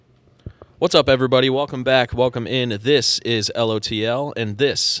What's up, everybody? Welcome back. Welcome in. This is LOTL, and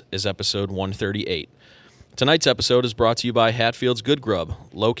this is episode 138. Tonight's episode is brought to you by Hatfield's Good Grub,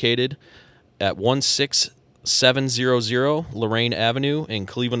 located at 16700 Lorraine Avenue in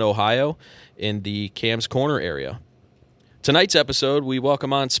Cleveland, Ohio, in the Cam's Corner area. Tonight's episode, we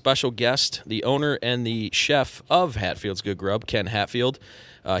welcome on special guest, the owner and the chef of Hatfield's Good Grub, Ken Hatfield.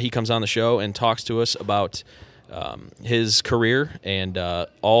 He comes on the show and talks to us about his career and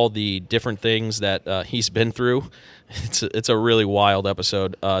all the different things that he's been through. It's a really wild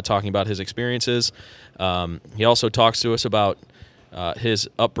episode talking about his experiences. He also talks to us about his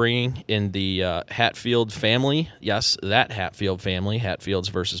upbringing in the Hatfield family. Yes, that Hatfield family, Hatfields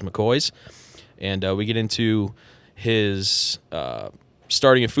versus McCoys. And we get into his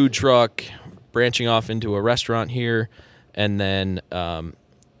starting a food truck, branching off into a restaurant here, and then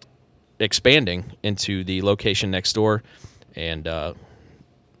expanding into the location next door. And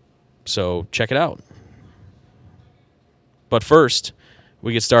so check it out. But first,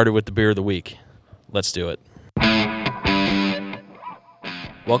 we get started with the beer of the week. Let's do it.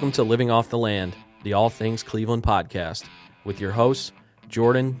 Welcome to Living Off the Land, the All Things Cleveland podcast, with your hosts,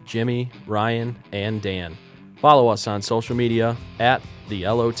 Jordan, Jimmy, Ryan, and Dan. Follow us on social media at the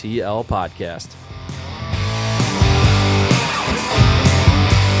LOTL Podcast.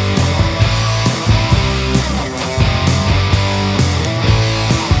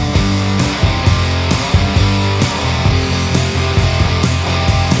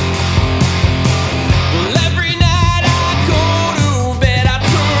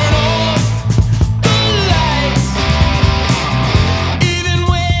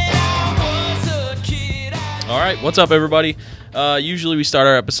 What's up, everybody? Usually we start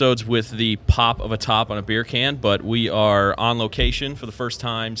our episodes with the pop of a top on a beer can, but we are on location for the first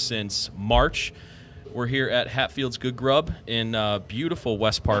time since March. We're here at Hatfield's Good Grub in beautiful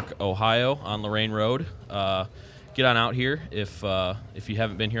West Park, Ohio, on Lorraine Road. Get on out here if you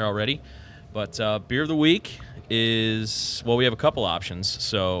haven't been here already. But beer of the week is, well, we have a couple options.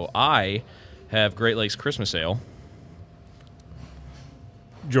 So I have Great Lakes Christmas Ale.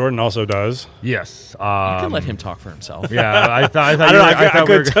 Jordan also does. Yes. You can let him talk for himself. Yeah, I thought we were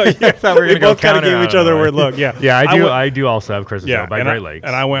going to go both kind of gave each other a weird look. Yeah, yeah. I do also have Christmas Ale by Great Lakes,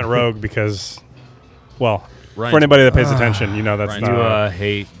 and I went rogue because, well, Ryan's for anybody that pays attention, you know that's Ryan's not. You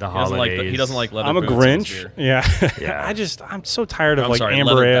hate the holidays. He doesn't like leather. I'm a boots Grinch. in his beer. Yeah. I'm so tired of sorry,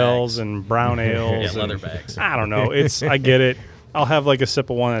 amber leather ales bags. and brown ales. Yeah, leather and, bags. I don't know. I get it. I'll have like a sip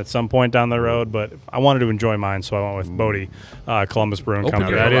of one at some point down the road, but I wanted to enjoy mine, so I went with Bodie, Columbus Brewing Open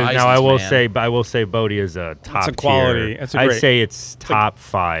Company. your eyes. Now I man. will say Bodie is a top a quality. tier. It's a I'd great- say it's top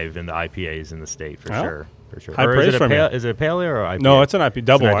 5 in the IPAs in the state for sure. For sure. High Or praise is it from you. Is it a pale ale or IPA? No, it's an IP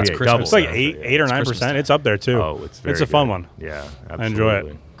double. It's an It's IPA. Christmas. It's like Double. 8 or 9%. It's up there too. Oh, it's very a fun good. one. Yeah, absolutely. I enjoy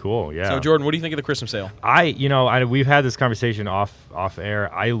it. Cool. Yeah. So, Jordan, what do you think of the Christmas ale? We've had this conversation off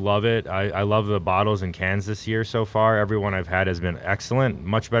air. I love it. I love the bottles and cans this year so far. Everyone I've had has been excellent,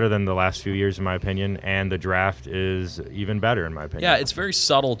 much better than the last few years in my opinion, and the draft is even better in my opinion. Yeah, it's very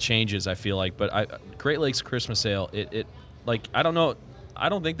subtle changes, I feel like, but Great Lakes Christmas Ale, it like, I don't know, I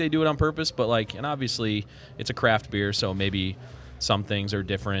don't think they do it on purpose, but like, and obviously it's a craft beer, so maybe some things are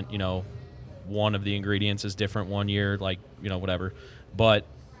different, one of the ingredients is different one year, like, whatever. But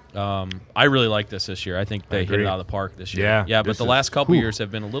I really like this year. I think they hit it out of the park this year. Yeah, but the last couple years have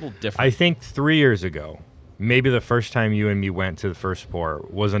been a little different. I think 3 years ago, maybe the first time you and me went to the first pour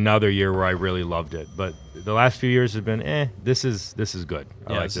was another year where I really loved it. But the last few years have been, this is good.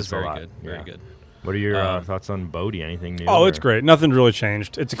 I like this this is very a lot. good. Very good. What are your thoughts on Bodie? Anything new? Oh, it's great. Nothing's really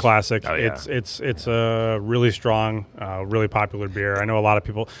changed. It's a classic. Oh, yeah. It's a really strong, really popular beer. I know a lot of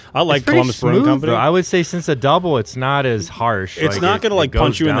people. I like It's very Columbus Brewing smooth, Company. though. I would say since a double, it's not as harsh. It's not going to it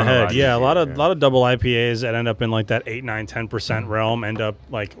punch goes you in the down head. Yeah, a lot easier, of double IPAs that end up in like that 8, 9, 10% realm end up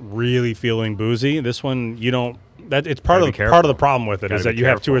like really feeling boozy. This one you don't. That it's part of the problem with it is that you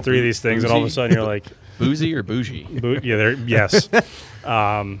have 2 or 3 of these things and all of a sudden you're like boozy or bougie? Yes.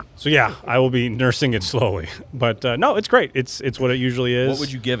 So yeah, I will be nursing it slowly, but no, it's great. It's what it usually is. What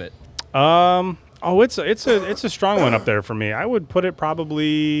would you give it? It's a strong one up there for me. I would put it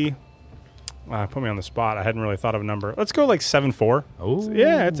probably. Put me on the spot. I hadn't really thought of a number. Let's go like 7.4. Oh,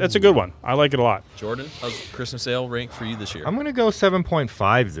 Yeah, it's a good one. I like it a lot. Jordan, how's Christmas ale rank for you this year? I'm gonna go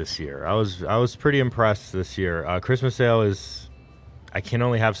 7.5 this year. I was pretty impressed this year. Christmas ale is. I can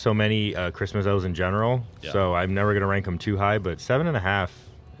only have so many Christmas ales in general, so I'm never gonna rank them too high. But 7.5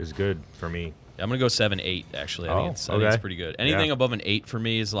 is good for me. I'm gonna go 7.8. Actually, I think it's pretty good. Anything above an 8 for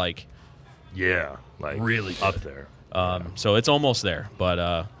me is like, really up there. So it's almost there, but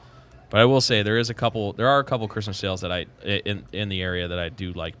I will say there are a couple Christmas sales that in the area that I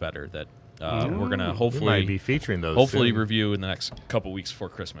do like better that We're gonna hopefully might be featuring those. Soon. Review in the next couple weeks before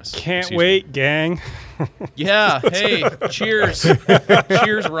Christmas. Can't wait, gang. Yeah. Hey, cheers,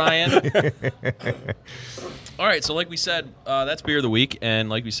 cheers, Ryan. All right, so like we said, that's Beer of the Week, and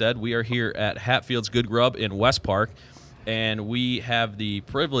like we said, we are here at Hatfield's Good Grub in West Park, and we have the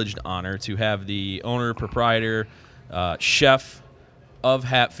privileged honor to have the owner, proprietor, chef of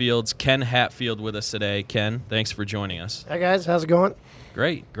Hatfield's, Ken Hatfield, with us today. Ken, thanks for joining us. Hi guys, how's it going?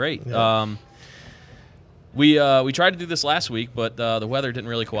 Great. Yeah. We tried to do this last week, but the weather didn't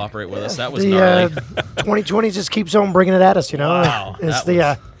really cooperate with us. That was gnarly. 2020 just keeps on bringing it at us, you know. Wow, it's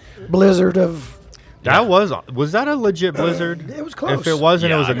the blizzard of. That was that a legit blizzard? It was close. If it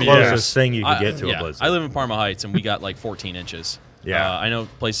wasn't, it was the closest thing you could get to a blizzard. I live in Parma Heights, and we got like 14 inches. Yeah. I know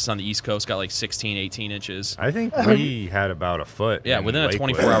places on the East Coast got like 16, 18 inches. I think we had about a foot. Yeah, within a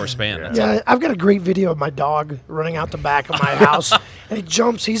 24-hour span. Yeah, I've got a great video of my dog running out the back of my house, and he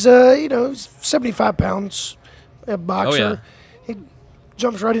jumps. He's a 75 pounds boxer. Oh, yeah. He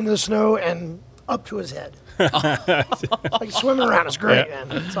jumps right into the snow and up to his head. Like swimming around. It's great,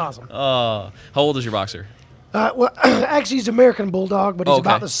 man. It's awesome. How old is your boxer? Well, actually, he's American Bulldog, but he's Okay.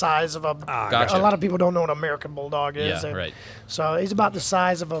 about the size of a. Gotcha. A lot of people don't know what American Bulldog is. Yeah, right. So he's about the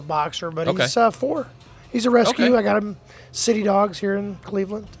size of a boxer, but Okay. he's 4. He's a rescue. Okay. I got him city dogs here in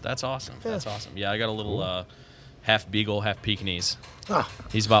Cleveland. That's awesome. That's awesome. Yeah, I got a little half beagle, half Pekingese. Ah,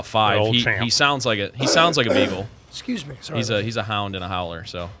 He's about 5. Old He champ. sounds like a beagle. excuse me. Sorry. He's a hound and a howler.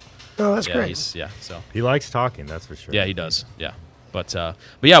 So Oh, that's yeah, great. So He likes talking, that's for sure. yeah, he does. Yeah, but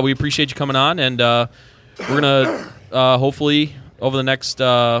yeah, we appreciate you coming on, and we're gonna hopefully over the next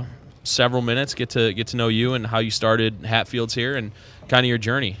several minutes get to know you and how you started Hatfields here and kind of your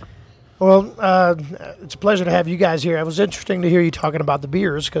journey. Well, it's a pleasure to have you guys here. It was interesting to hear you talking about the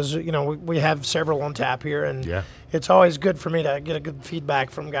beers because, we have several on tap here. And Yeah. it's always good for me to get a good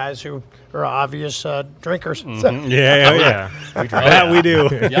feedback from guys who are obvious drinkers. Yeah. That we do.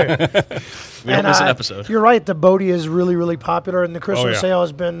 Yep. We don't miss an episode. You're right. The Bodie is really, really popular, and the Christmas yeah. sale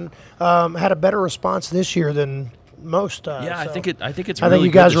has been had a better response this year than most. Yeah, I so think it's. I really think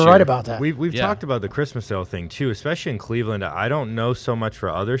you good guys this were year. right about that. We've Yeah. talked about the Christmas sale thing too, especially in Cleveland. I don't know so much for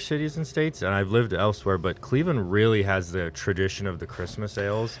other cities and states, and I've lived elsewhere, but Cleveland really has the tradition of the Christmas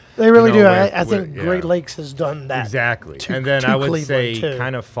sales. They really do. where- I think where- Great yeah. Lakes has done that. Exactly. to- And then to I would Cleveland, say too.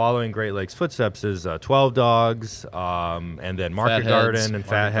 kind of following Great Lakes footsteps is 12 Dogs, and then Market Fatheads. Garden and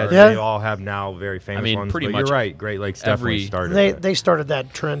Fatheads. Yeah. They all have now very famous mean, ones. pretty But much you're right. Great Lakes definitely every- started it. They started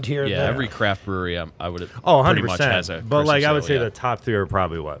that trend here. Yeah, and there. every craft brewery I would. Oh, 100%. Pretty much has a but like Christmas I would sale, say yeah. the top 3 are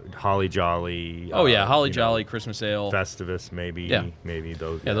probably what? Holly Jolly. Oh yeah, Holly Jolly, Christmas Ale. Festivus, maybe. Yeah. Maybe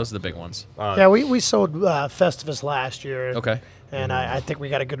those. Yeah, those are the big ones. Yeah, we sold Festivus last year. Okay. And I think we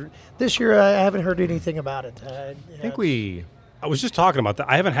got a good. This year, I haven't heard anything about it. I think we. I was just talking about that.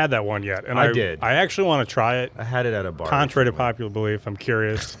 I haven't had that one yet, and I did. I actually want to try it. I had it at a bar. Contrary to popular belief, I'm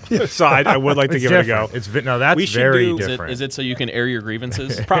curious, so I would like to It's give it a go. different. No, that's We should very do- different. Is it so you can air your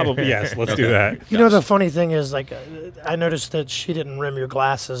grievances? Probably yes. Let's do that. You know, the funny thing is, like, I noticed that she didn't rim your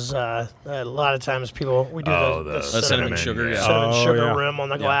glasses. A lot of times, we do Oh, the the cinnamon sugar, yeah. cinnamon Oh, sugar yeah. rim on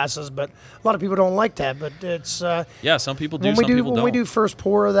the glasses, but a lot of people don't like that. But it's Yeah, some people do. when Some we do people when don't. we do first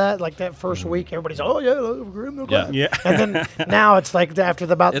pour of that, like that first week, everybody's rim the glass. Yeah. And then now it's like after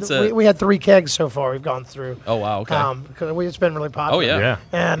we had 3 kegs so far we've gone through. Oh wow. Okay. Because it's been really popular. Oh, yeah.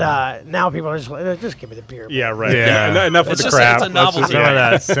 Yeah. And now people are just give me the beer. Yeah. Right. Yeah. Yeah. Enough with It's the just- crap. it's a Let's novelty. Some of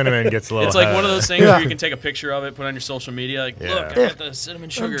that cinnamon gets a little. it's like one of those things Yeah. where you can take a picture of it, put it on your social media, like, look, I got the cinnamon I'm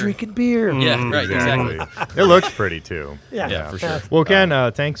sugar. drinking beer. Yeah, right, exactly. It looks pretty too. Yeah, for sure. Well, Ken,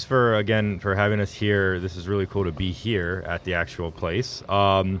 thanks for having us here. This is really cool to be here at the actual place.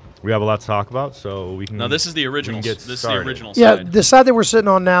 We have a lot to talk about, so we can. No, this is the original. we can get This is the started. original Yeah, side. the side that we're sitting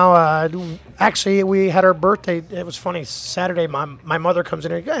on now, actually, we had our birthday. It was funny. Saturday, my mother comes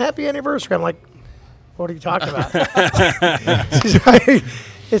in and goes, happy anniversary. I'm like, what are you talking about? She's like,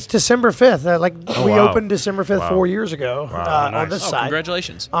 it's December 5th. We wow. opened December 5th 4 years ago on this Oh, side.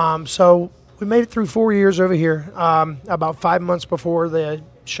 congratulations. So we made it through 4 years over here. About 5 months before the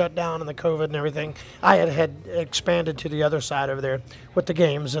shutdown and the COVID and everything, I had expanded to the other side over there with the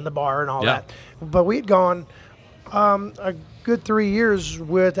games and the bar and all Yeah. that. But we'd gone a good 3 years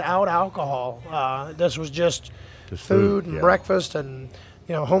without alcohol. This was just food and yeah. breakfast and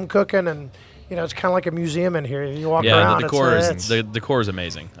home cooking, and it's kind of like a museum in here. You walk Yeah, around. the decor it's, the decor is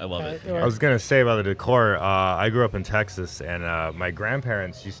amazing. I love it. I was gonna say about the decor. I grew up in Texas, and my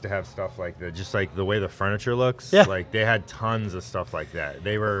grandparents used to have stuff like that, just like the way the furniture looks. Yeah. Like they had tons of stuff like that.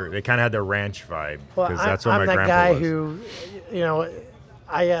 They kind of had the ranch vibe Well, because that's what I'm my that grandpa guy was. who,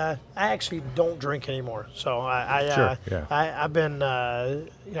 I actually don't drink anymore. So I've been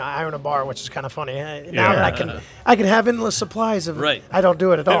I own a bar, which is kind of funny. Now that I can have endless supplies of. Right. I don't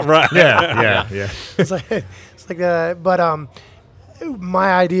do it at all. Right. Yeah. It's like but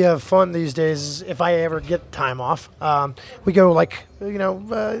my idea of fun these days is if I ever get time off, we go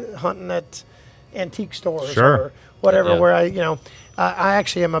hunting at antique stores or whatever. Where I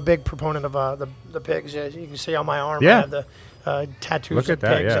actually am a big proponent of the pigs. As you can see on my arm, I have the tattoos of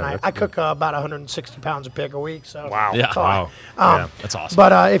pigs, and I cook about 160 pounds of pig a week. So wow, that's awesome.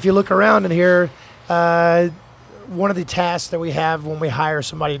 But if you look around in here, one of the tasks that we have when we hire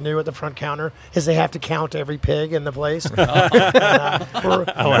somebody new at the front counter is they have to count every pig in the place. We're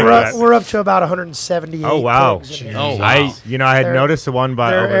up to about 1178. Oh wow! Pigs in here. Oh wow! I had noticed the one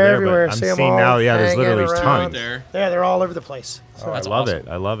over there, everywhere. but I'm seeing now. Yeah, there's literally tons. There. Yeah, they're all over the place. So I love it.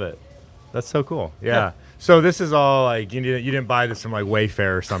 I love it. That's so cool. Yeah. So this is all like you didn't buy this from like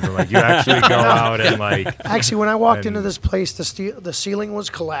Wayfair or something. Like you actually go out and like. Actually, when I walked into this place, the ceiling was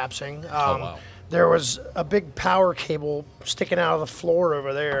collapsing. Wow. There was a big power cable sticking out of the floor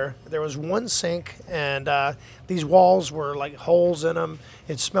over there. There was one sink, and these walls were like holes in them.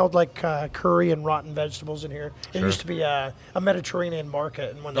 It smelled like curry and rotten vegetables in here. It used to be a Mediterranean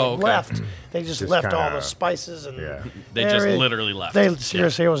market, and when they left, they just left all the spices and they just literally left.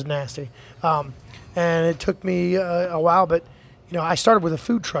 Seriously, it was nasty. And it took me a while, but I started with a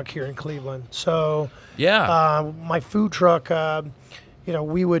food truck here in Cleveland. So my food truck,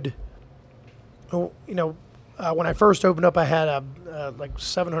 we would. When I first opened up, I had a like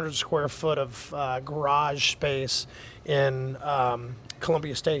 700 square foot of garage space in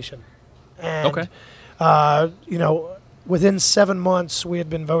Columbia Station, and within 7 months, we had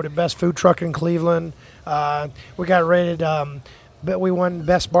been voted best food truck in Cleveland. We got rated. But we won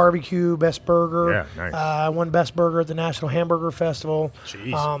best barbecue, best burger. Yeah, nice. Won best burger at the National Hamburger Festival.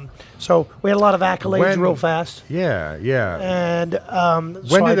 Jeez. So we had a lot of accolades real fast. Yeah. And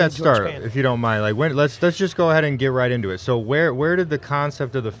when did that start, if you don't mind? Like when? Let's just go ahead and get right into it. So where did the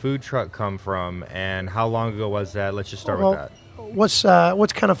concept of the food truck come from, and how long ago was that? Let's just start with that. What's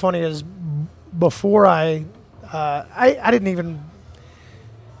kind of funny is before I didn't even.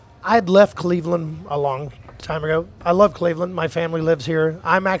 I had left Cleveland a long time ago. I love Cleveland. My family lives here.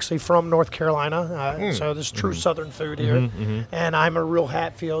 I'm actually from North Carolina, so there's true Southern food here. And I'm a real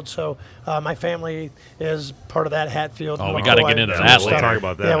Hatfield, so my family is part of that Hatfield. Oh, we got to get into that. We'll talk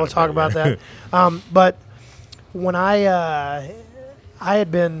about that. Yeah, we'll talk about that. But when I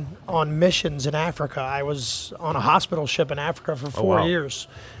had been on missions in Africa, I was on a hospital ship in Africa for 4 years.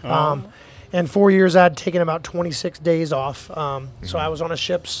 In 4 years, I'd taken about 26 days off. So I was on a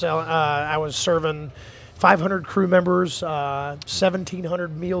ship. I was serving 500 crew members,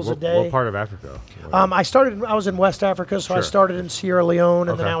 1,700 meals a day. What part of Africa? I was in West Africa, so I started in Sierra Leone,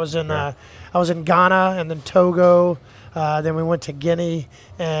 and then I was in Ghana, and then Togo. Then we went to Guinea,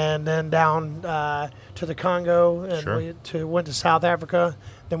 and then down to the Congo, and we went to South Africa.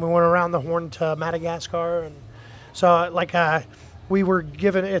 Then we went around the Horn to Madagascar, and so we were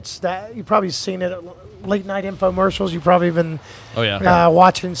given you've probably seen it. Late night infomercials. You've probably been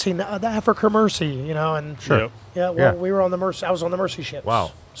watching and seen the Africa Mercy, and we were on the Mercy. I was on the Mercy ships.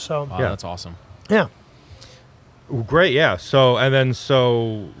 Wow. So that's awesome. Yeah. Great. Yeah. So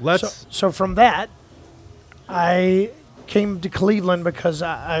let's. So from that, I came to Cleveland because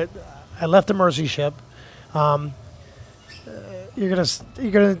I left the Mercy ship. You're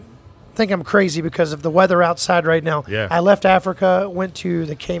gonna think I'm crazy because of the weather outside right now. Yeah. I left Africa, went to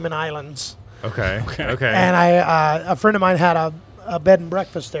the Cayman Islands. Okay. And a friend of mine had a bed and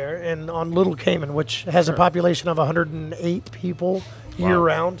breakfast there, and on Little Cayman, which has a population of 108 people year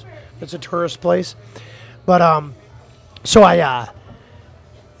round. It's a tourist place. But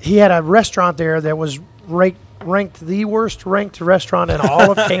he had a restaurant there that was ranked the worst ranked restaurant in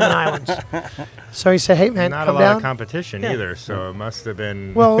all of Cayman Islands. So he said, "Hey man, not come a lot down." of competition either, so it must have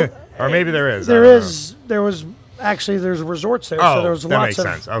been. Well, or maybe there is. There's resorts there, Oh, so there was that lots makes of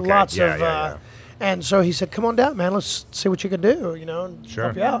sense. Okay. lots Yeah, of. yeah. And so he said, "Come on down, man. Let's see what you can do. And Sure.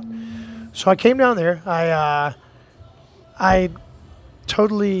 help you out." So I came down there. I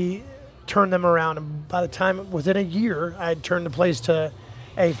totally turned them around, and by the time within a year, I had turned the place to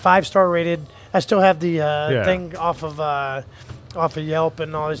a 5-star rated. I still have the thing off of Yelp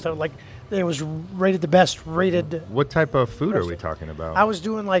and all this stuff. Like it was rated the best rated. What type of food are we talking about? I was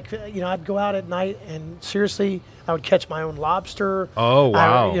doing I'd go out at night and seriously, I would catch my own lobster. Oh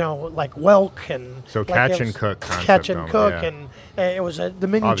wow! Like whelk and so catch and cook concept. Catch and cook, and it was the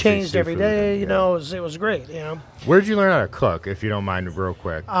menu Obviously changed every day. seafood, It was great. Where did you learn how to cook, if you don't mind, real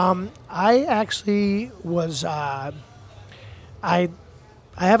quick? I actually was. I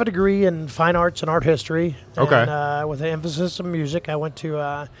I have a degree in fine arts and art history. Okay. And, with an emphasis in music. I went to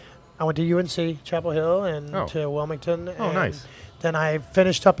UNC Chapel Hill and to Wilmington. Oh, nice. Then I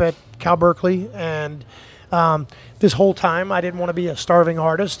finished up at Cal Berkeley, and this whole time I didn't want to be a starving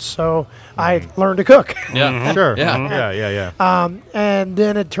artist, so I learned to cook. Yeah, Sure. Yeah. Yeah. And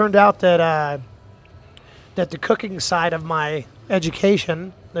then it turned out that that the cooking side of my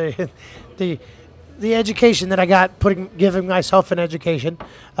education, the education that I got giving myself an education,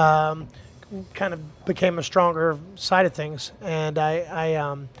 kind of became a stronger side of things, and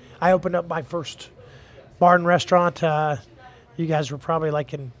I opened up my first bar and restaurant. You guys were probably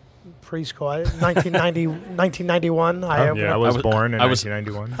like in preschool. 1991. I was born in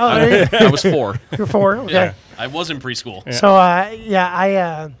 1991. Oh, there you go. I was 4. You were 4? Okay. Yeah, I was in preschool. Yeah. So,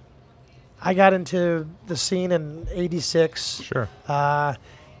 I got into the scene in '86. Sure.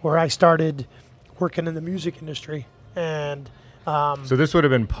 Where I started working in the music industry. And so this would have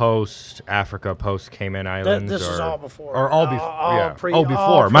been post Africa, post Cayman Islands? This is all before. Or all before. All pre. Oh, before.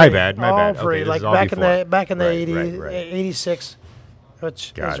 All My pre, bad. all Okay, pre. this Like is all back before. in the Right. 86,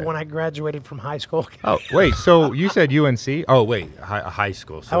 which Got is it. when I graduated from high school. Oh, wait. So you said UNC? Oh, wait. High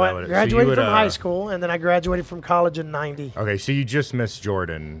school. So I graduated from high school, and then I graduated from college in '90. Okay, so you just missed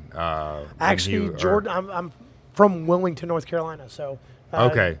Jordan. Actually, Jordan, I'm from Wilmington, North Carolina, so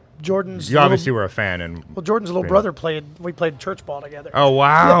okay. Jordan's You obviously were a fan, and Jordan's little brother we played church ball together. oh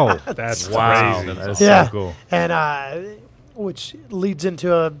wow, That's wow, crazy. that's Yeah. so cool. And which leads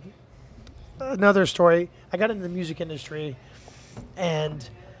into another story. I got into the music industry, and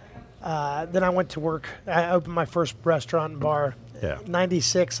then I went to work. I opened my first restaurant and bar. Yeah.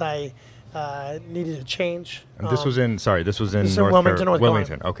 '96, I needed a change. And this was in this is in North Wilmington, North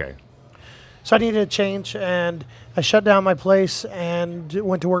Wilmington. Okay. So I needed a change, and I shut down my place and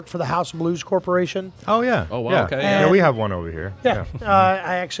went to work for the House of Blues Corporation. Oh yeah. Oh, wow, Yeah. okay, Yeah, yeah. we have one over here. Yeah,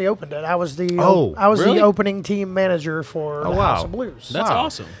 I actually opened it. I was the really? the opening team manager for the wow. House of Blues. That's Wow.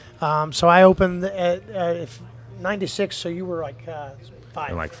 awesome. So I opened at '96. So you were like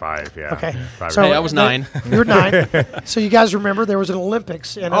 5. In like 5. Yeah. Okay. Yeah, 5 So Hey, I was 9. You were 9. So you guys remember there was an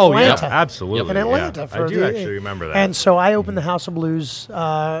Olympics in Oh Atlanta. yeah, absolutely. In Atlanta. Yeah. For I do actually remember that. And so I opened the House of Blues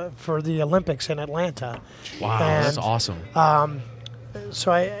for the Olympics in Atlanta. Wow, And that's awesome.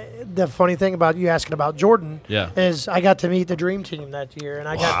 So the funny thing about you asking about Jordan is I got to meet the Dream Team that year, and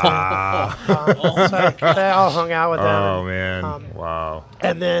I got to so I all hung out with them. Oh man, wow.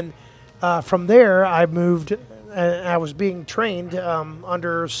 And then from there, I moved. I was being trained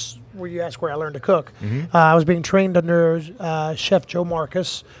under where you asked where I learned to cook. Mm-hmm. I was being trained under Chef Joe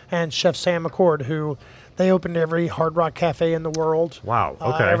Marcus and Chef Sam McCord, who they opened every Hard Rock Cafe in the world. Wow.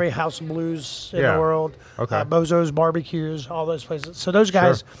 Okay. Every House of Blues in Yeah. the world. Okay. Bozo's Barbecues, all those places. So those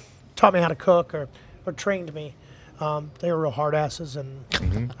guys taught me how to cook or trained me. They were real hard asses and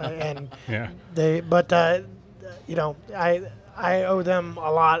Yeah. you know, I owe them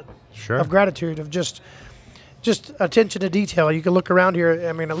a lot Sure. of gratitude of just attention to detail. You can look around here.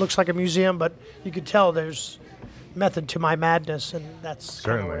 I mean, it looks like a museum, but you could tell there's method to my madness, and that's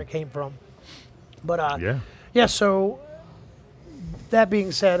kind of where Certainly. it came from. But Yeah. So that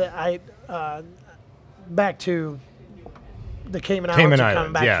being said, I back to the Cayman Islands. Cayman and Islands.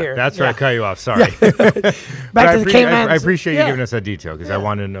 coming back Yeah, here. that's where I cut you off. Sorry. Back to the Cayman I Islands. appreciate you Yeah. giving us that detail because I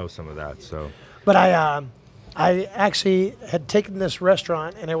wanted to know some of that. So. But I actually had taken this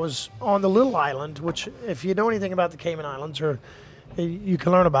restaurant, and it was on the little island, which if you know anything about the Cayman Islands, or you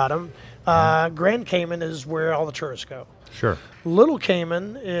can learn about them, Grand Cayman is where all the tourists go. Sure. Little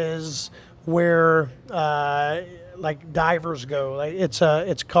Cayman is where like divers go. Like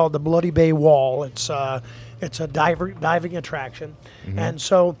it's called the Bloody Bay Wall. It's a diving attraction, and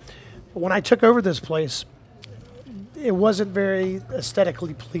so when I took over this place, it wasn't very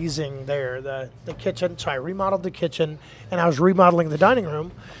aesthetically pleasing there. The kitchen, so I remodeled the kitchen, and I was remodeling the dining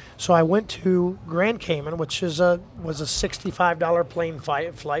room. So I went to Grand Cayman, which was a $65 plane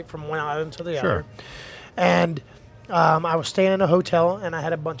flight from one island to the other, and I was staying in a hotel, and I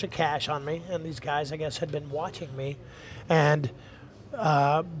had a bunch of cash on me, and these guys, I guess, had been watching me, and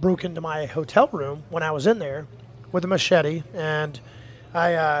broke into my hotel room when I was in there with a machete, and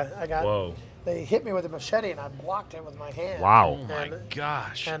I got. Whoa. They hit me with a machete, and I blocked it with my hand. Wow. Oh my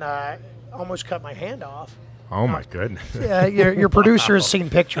gosh. And I almost cut my hand off. Oh my goodness. Your producer has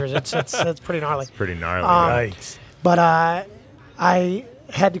seen pictures. It's pretty gnarly. Pretty gnarly. But I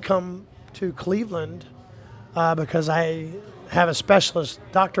had to come to Cleveland because I have a specialist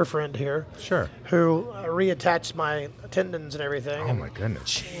doctor friend here. Sure. Who reattached my tendons and everything. Oh my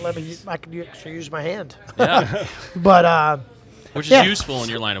goodness. I could actually use my hand. Yeah. But Which is useful in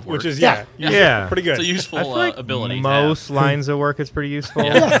your line of work. Which is yeah. It's pretty good. a useful ability. Most lines of work is pretty useful,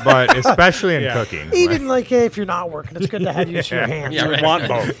 but especially in cooking. Even like if you're not working, it's good to have use of your hands. Yeah, right. Want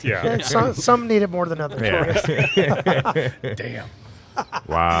both, Some need it more than others. Damn.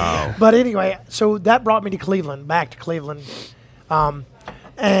 Wow. But anyway, so that brought me to Cleveland, back to Cleveland,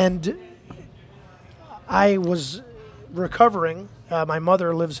 and I was recovering. My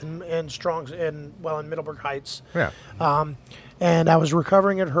mother lives in Strong's in Middleburg Heights. Yeah. And I was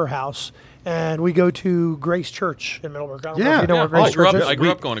recovering at her house, and we go to Grace Church in Middleburg. I don't know Yeah. if you know where Grace Church is. I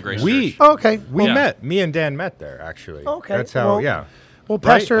grew up going to Grace Church. Oh, okay. We Yeah. met. Me and Dan met there, actually. Okay. That's how, Well,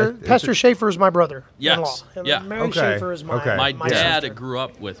 Right? Pastor Schaefer is my brother. Yes. Yeah. Mary Okay. Schaefer is my Okay. My dad sister. grew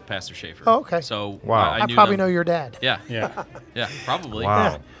up with Pastor Schaefer. Oh, okay. So Wow. I I knew probably them. know your dad. Yeah. Yeah. Yeah. Probably.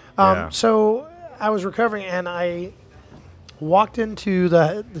 Wow. Yeah. So I was recovering, and I walked into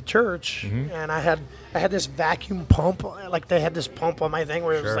the church, and I had this vacuum pump. Like they had this pump on my thing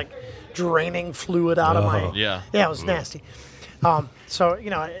where it was like draining fluid out of my. Yeah. Yeah, it was nasty. So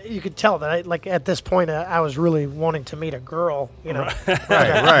you could tell that at this point I was really wanting to meet a girl. Right,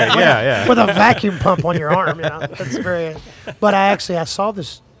 yeah. with a vacuum pump on your arm. That's very. But I saw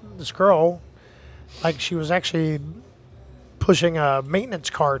this girl, like she was actually pushing a maintenance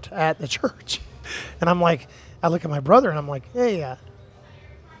cart at the church, and I'm like, I look at my brother and I'm like, hey,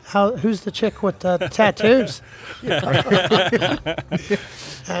 who's the chick with the tattoos?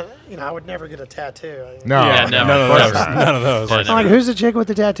 And, I would never get a tattoo. No, Yeah, never. None of those. I'm like, who's the chick with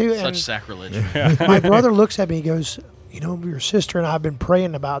the tattoo? Such And sacrilege. my brother looks at me and goes, your sister and I have been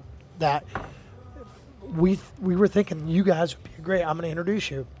praying about that. We were thinking you guys would be great. I'm going to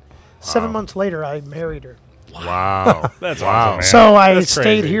introduce you. 7 months later, I married her. Wow. That's wow. awesome, man. So I That's stayed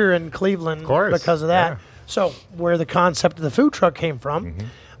crazy. here in Cleveland course, because of that. yeah. So where the concept of the food truck came from,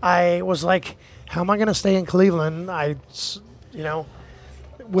 I was like, how am I going to stay in Cleveland?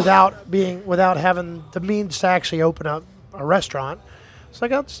 Without having the means to actually open up a restaurant. It's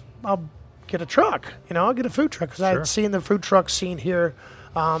like I'll get a truck. I'll get a food truck because I had seen the food truck scene here.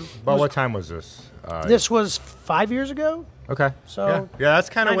 But what time was this? This was 5 years ago. Okay. So yeah, that's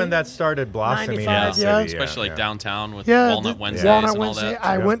kind of 90 when that started blossoming in the 95, city. yeah. Especially like downtown with Yeah, Walnut Wednesdays Walnut and all Wednesday. that.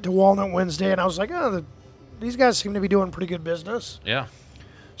 I went to Walnut Wednesday and I was like, these guys seem to be doing pretty good business. Yeah.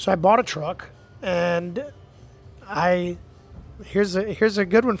 So I bought a truck, and here's a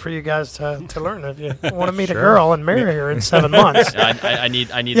good one for you guys to learn if you want to meet a girl and marry her in 7 months. I need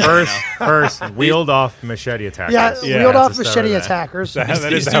that right now. First, wheeled off machete attackers. Wheeled off That's the start machete of that. attackers. That is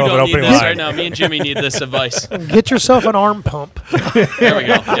These the two hell of an don't need opening this line. right now. Me and Jimmy need this advice. Get yourself an arm pump. There we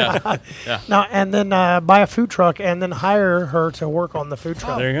go. Yeah. Now and then buy a food truck and then hire her to work on the food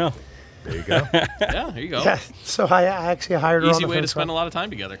truck. There you go. There you go. Yeah, there you go. Yeah, so I actually hired her on Easy the way food to spend a truck. lot of time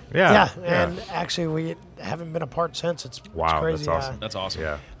together. Yeah. And actually we haven't been apart since. It's Wow, crazy. that's awesome. That's awesome.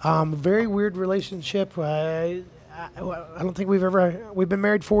 Yeah. Very weird relationship. I don't think we've been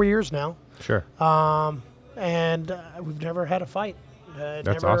married 4 years now. Sure. And we've never had a fight.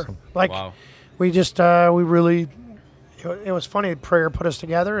 That's awesome. Like Wow. we just we really. It was funny. Prayer put us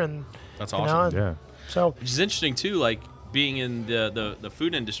together, and That's you awesome. know, Yeah. So Which is interesting too, like being in the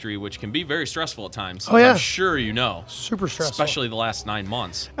food industry, which can be very stressful at times. Oh, yeah. I'm sure you know. super stressful. Especially the last 9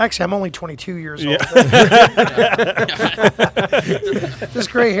 months. Actually, I'm only 22 years old. This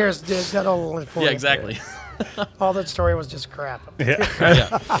gray hair is dead old for Yeah, me. exactly. All that story was just crap. Yeah.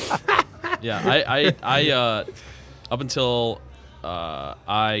 I up until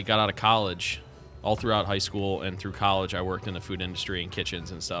I got out of college, all throughout high school and through college, I worked in the food industry and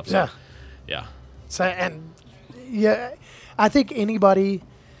kitchens and stuff. So, Yeah. yeah. So and yeah, I think anybody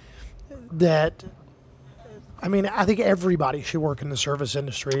that. I mean, I think everybody should work in the service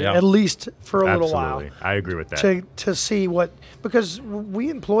industry, Yeah. at least for a little Absolutely. while. I agree with that. To see what, because we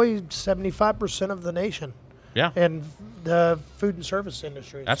employ 75% of the nation Yeah. in the food and service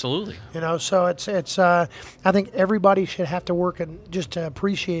industry. Absolutely. You know, so it's I think everybody should have to work and just to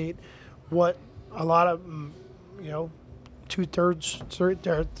appreciate what a lot of 2/3,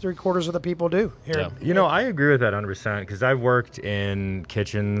 3/4 of the people do here. Yeah. You know, I agree with that 100% because I've worked in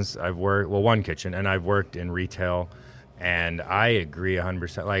kitchens. I've worked, one kitchen, and I've worked in retail, and I agree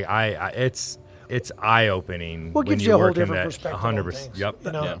 100%. Like, it's eye-opening Well, it when gives you you a whole work in different that perspective. 100%. On things, Yep.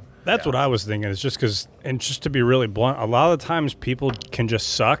 You know? Yeah. That's what I was thinking. It's just because, and just to be really blunt, a lot of the times people can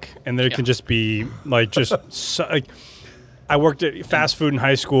just suck, and there can just be like like. I worked at fast food in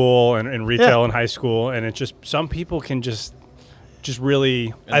high school and retail in high school, and it's just some people can just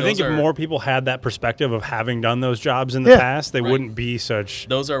really. And I think those if are- more people had that perspective of having done those jobs in the past, they Right. wouldn't be such.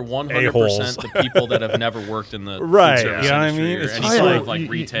 Those are 100% A-holes. the people that have never worked in the Right, food service you know what I industry mean? or It's any just sort like- of like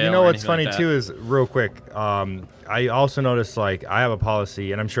retail. You know or what's anything funny like that. too is real quick. I also noticed, like, I have a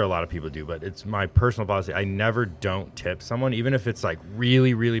policy, and I'm sure a lot of people do, but it's my personal policy. I never don't tip someone, even if it's like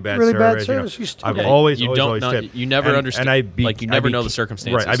really, really bad Really bad service. service, you still I've tip. always You don't know. tip. You never understand. You never know the Right.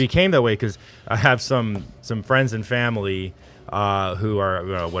 circumstances. I became that way because I have some friends and family who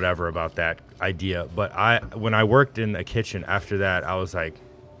are whatever about that idea. But when I worked in a kitchen after that, I was like,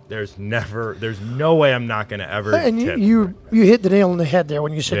 there's no way I'm not going to ever And tip. you hit the nail on the head there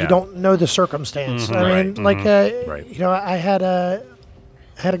when you said you Yeah. don't know the circumstance. I mean, Right. like, Right. you know, I had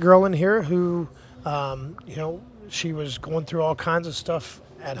a girl in here who, you know, she was going through all kinds of stuff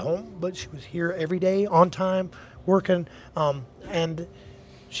at home, but she was here every day on time, working, and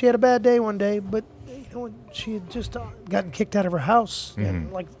she had a bad day one day, but you know, she had just gotten kicked out of her house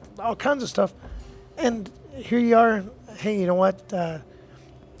and like all kinds of stuff, and here you are. Hey, you know what?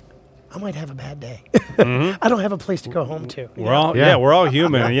 I might have a bad day. I don't have a place to go home to. you know? We're all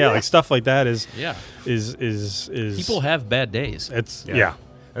human. And like stuff like that is Yeah. is People have bad days. it's Yeah.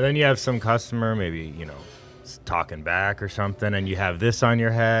 And then you have some customer maybe, talking back or something, and you have this on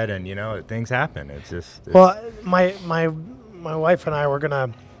your head, and things happen. It's just Well, my wife and I we're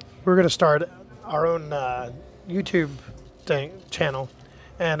gonna start our own YouTube channel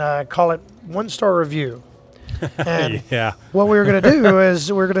and call it 1-Star Review. And yeah. what we were gonna do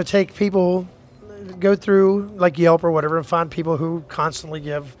is we're gonna take people, go through like Yelp or whatever, and find people who constantly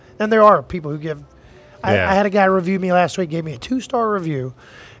give. And there are people who give. I had a guy review me last week, gave me a 2-star review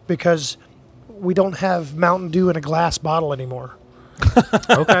because we don't have Mountain Dew in a glass bottle anymore.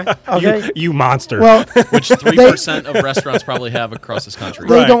 okay. Okay. You monster. Well, Which 3% of restaurants probably have across this country.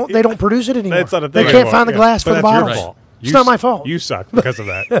 they Right. don't produce it anymore. That's not a They thing can't anymore. find the Yeah. glass But for the that's your bottles. fault. It's You not my fault. You suck because of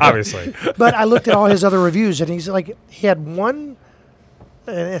that, obviously. But I looked at all his other reviews, and he's like, he had one,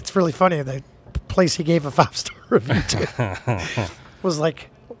 and it's really funny. The place he gave a 5-star review to was like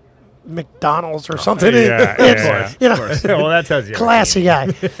McDonald's or something. yeah, It's, yeah. Well, that tells you. classy guy.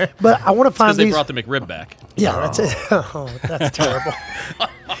 But I want to find Because they these. brought the McRib back. Yeah, that's it. Oh, that's terrible.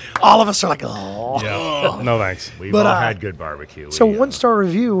 All of us are like, oh. Yeah. No thanks. We've But, all uh, had good barbecue. So 1-star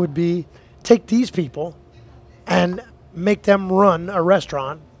review would be take these people and make them run a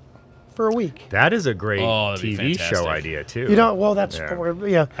restaurant for a week. That is a great Oh, that'd be TV show fantastic. idea too. You know, well, that's Yeah.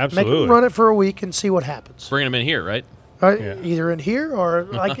 make Absolutely. them run it for a week and see what happens. Bringing them in here, right? Either in here or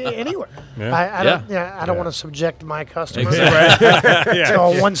like anywhere. Yeah. I don't. I don't want to subject my customers Exactly. to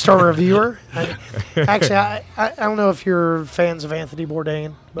a 1-star reviewer. Actually, I don't know if you're fans of Anthony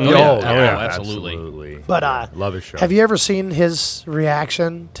Bourdain, but, Absolutely. but Love his show. have you ever seen his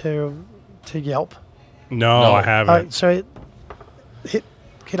reaction to Yelp? No, No. I haven't. So,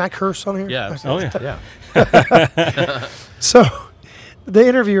 can I curse on here? Yeah. Oh yeah. Yeah. So, the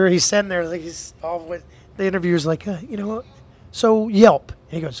interviewer, he's sitting there, like he's all with. The interviewer's like, you know what? So Yelp.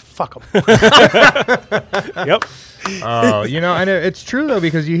 And he goes, fuck them. Yep. Oh, and it's true though,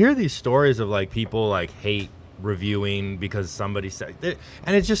 because you hear these stories of like people like hate reviewing because somebody said,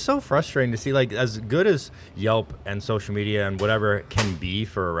 and it's just so frustrating to see, like, as good as Yelp and social media and whatever can be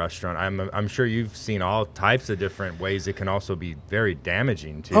for a restaurant. I'm sure you've seen all types of different ways it can also be very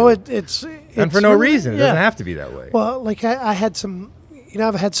damaging to. Oh, it's and for no really- reason. It yeah. doesn't have to be that way. Well, like I had some,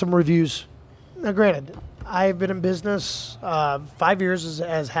 I've had some reviews. Now, granted, I've been in business 5 years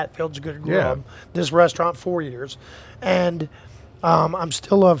as Hatfield's Good Grub. This restaurant 4 years, and I'm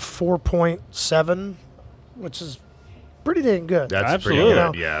still a 4.7, which is pretty dang good. That's Absolutely.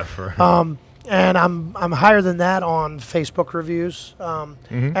 pretty good. Yeah. For, And I'm higher than that on Facebook reviews.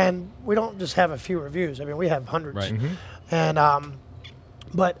 And we don't just have a few reviews. I mean, we have hundreds. Right. And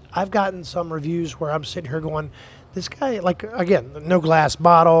but I've gotten some reviews where I'm sitting here going, this guy, like, again, no glass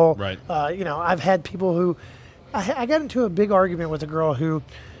bottle. Right. I've had people who, I got into a big argument with a girl who,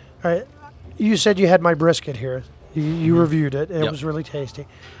 all right, you said you had my brisket here. You reviewed it. And It Yep. was really tasty.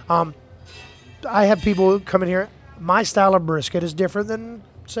 I have people come in here. My style of brisket is different than,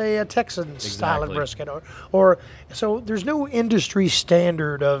 say, a Texan style of Exactly. brisket, or so there's no industry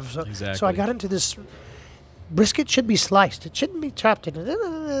standard of. So I Exactly. got into this. Brisket should be sliced. It shouldn't be chopped.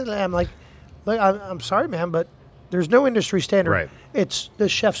 I'm like, I'm sorry, man, but there's no industry standard. Right. It's the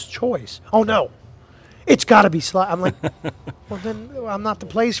chef's choice. Oh no, it's got to be sliced. I'm like, well then I'm not the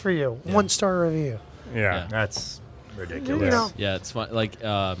place for you. 1-star review. Yeah. that's ridiculous. You know. Yeah, it's fun. Like,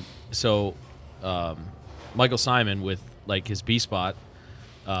 Michael Simon with like his B Spot,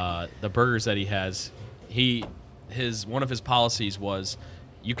 the burgers that he has, one of his policies was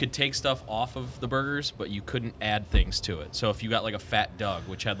you could take stuff off of the burgers, but you couldn't add things to it. So if you got like a Fat Doug,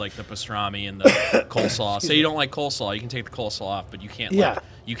 which had like the pastrami and the coleslaw, say you don't like coleslaw, you can take the coleslaw off, but you can't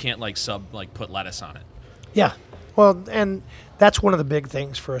put lettuce on it. Yeah. Well, and that's one of the big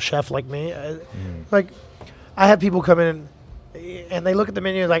things for a chef like me. Like, I have people come in and they look at the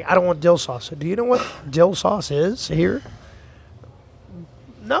menu like, I don't want dill sauce. So do you know what dill sauce is here?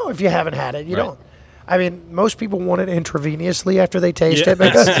 No, if you haven't had it, you don't. I mean, most people want it intravenously after they taste it.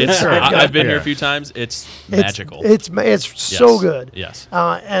 Because I've been here a few times. It's magical. It's so good. Yes.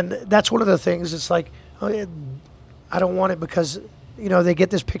 And that's one of the things. It's like, I don't want it because, they get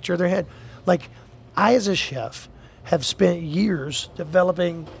this picture in their head. Like, I, as a chef, have spent years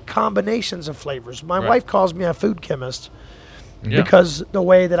developing combinations of flavors. My wife calls me a food chemist because the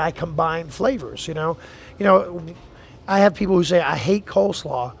way that I combine flavors, I have people who say, I hate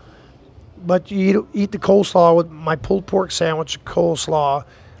coleslaw, but you eat the coleslaw with my pulled pork sandwich, coleslaw,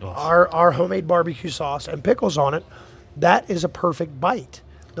 our homemade barbecue sauce, and pickles on it. That is a perfect bite.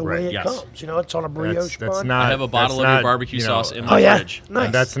 The way it comes, it's on a brioche bun. I have a bottle of your barbecue sauce in my fridge. Nice.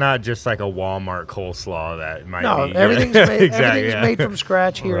 And that's not just like a Walmart coleslaw that might be. Everything's made, everything's made from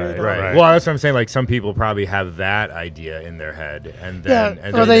scratch here. Right. Well, that's what I'm saying. Like, some people probably have that idea in their head, and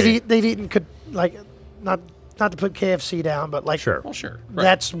then or they've eaten not to put KFC down, but like Well, sure. Right.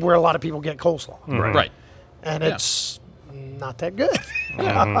 That's where a lot of people get coleslaw. Right. And it's not that good.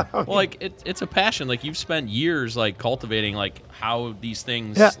 Well, like it's a passion. Like, you've spent years like cultivating like how these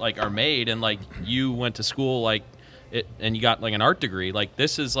things like are made, and like you went to school like it, and you got like an art degree. Like,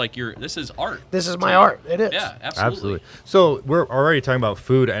 this is like this is art. This is my art. It is. Yeah, absolutely. So we're already talking about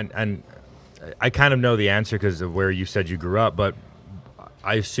food, and I kind of know the answer because of where you said you grew up, but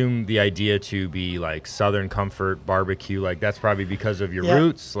I assume the idea to be like Southern comfort barbecue, like that's probably because of your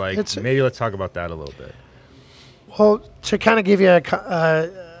roots. Like, maybe let's talk about that a little bit. Well, to kind of give you a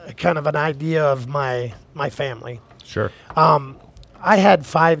kind of an idea of my family. Sure. I had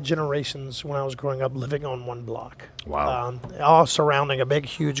 5 generations when I was growing up living on one block. Wow. All surrounding a big,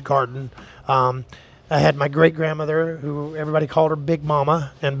 huge garden. I had my great-grandmother, who everybody called her Big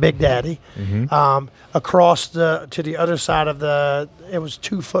Mama and Big Daddy. Mm-hmm. Across to the other side of it was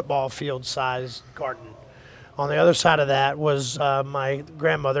 2 football field sized garden. On the other side of that was my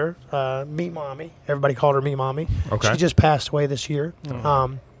grandmother, Me Mommy. Everybody called her Me Mommy. Okay. She just passed away this year.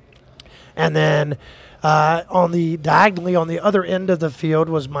 And then diagonally on the other end of the field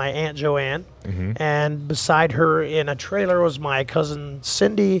was my Aunt Joanne. Mm-hmm. And beside her in a trailer was my cousin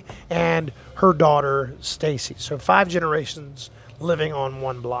Cindy and her daughter Stacy. So 5 generations living on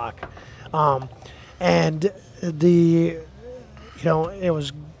one block. And it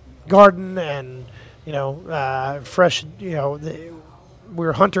was garden and fresh, we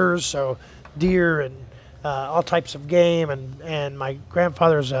were hunters, so deer and all types of game, and my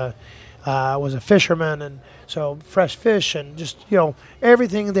grandfather was a fisherman, and so fresh fish, and just,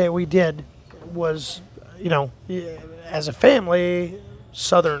 everything that we did was, as a family,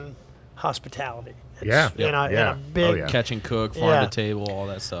 Southern hospitality. In a big catch and cook, farm to table, all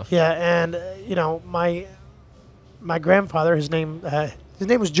that stuff. Yeah, and my grandfather, his name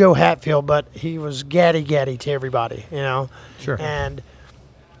was Joe Hatfield, but he was Gaddy to everybody, Sure. And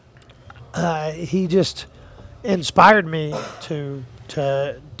he just inspired me to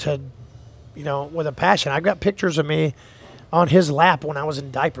with a passion. I've got pictures of me on his lap when I was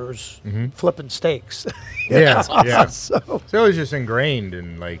in diapers, flipping steaks. Yeah. So it was just ingrained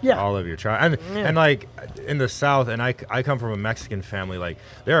in all of your child, and like in the South, and I come from a Mexican family. Like,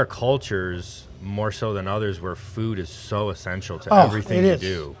 there are cultures more so than others where food is so essential to everything you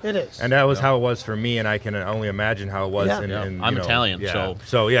do. It is, and that was how it was for me, and I can only imagine how it was. In I'm Italian,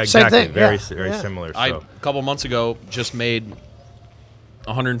 so yeah, exactly, very very similar. I a couple months ago just made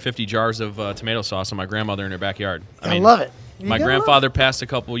 150 jars of tomato sauce on my grandmother in her backyard. I love it. My grandfather passed a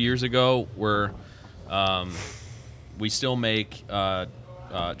couple years ago. Where we still make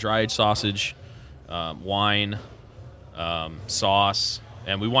dried sausage, wine, sauce,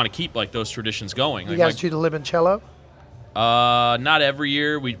 and we want to keep those traditions going. You guys do the limoncello? Not every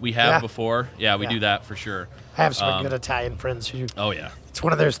year. We have before. Yeah, we do that for sure. I have some good Italian friends who. Oh yeah. It's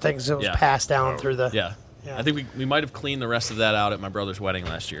one of those things that was passed down through the. Yeah. I think we might have cleaned the rest of that out at my brother's wedding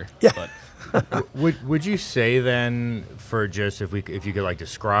last year. Yeah. But. Would you say then, for just if you could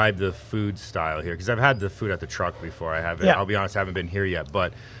describe the food style here, because I've had the food at the truck before. I haven't. I'll be honest, I haven't been here yet.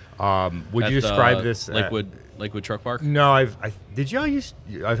 But would you describe this Lakewood Truck Park? No, I've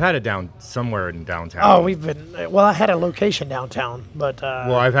had it down somewhere in downtown. Oh, I had a location downtown, but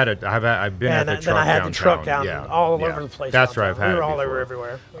I've been at the truck downtown. Then I had the truck down all over the place. That's where I've had it. We were all before. over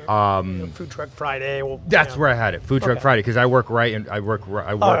everywhere. Food Truck Friday. That's where I had it. Food Truck Friday, because I work right in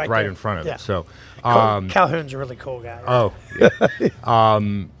right in front of it. So Calhoun's a really cool guy. Right? Oh,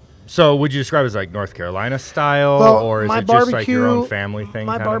 yeah. So would you describe it as like North Carolina style, Well, or is my it just like your own barbecue- family thing?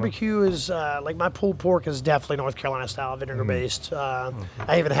 My kind of? barbecue is like my pulled pork is definitely North Carolina style, vinegar based. I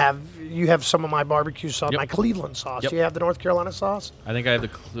even have some of my barbecue sauce, Yep. my Cleveland sauce. Yep. Do you have the North Carolina sauce? I think I have the.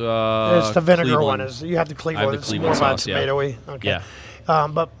 It's the vinegar Cleveland. one. Is you have the Cleveland? the It's Cleveland more sauce, yeah. tomatoey. Okay. Yeah.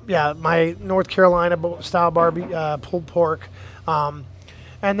 But yeah, my North Carolina style barbecue pulled pork, and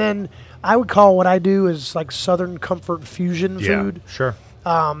then I would call what I do is like Southern comfort fusion food. Sure.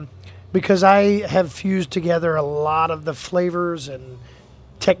 Because I have fused together a lot of the flavors and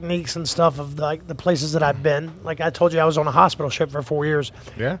techniques and stuff of the places that I've been. Like I told you, I was on a hospital ship for 4 years.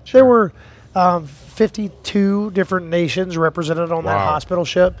 Yeah. There were 52 different nations represented on that Wow. hospital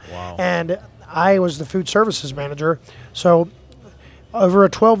ship. Wow. And I was the food services manager. So over a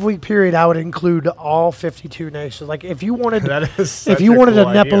 12-week period, I would include all 52 nations. Like if you wanted, That is if such you a wanted cool a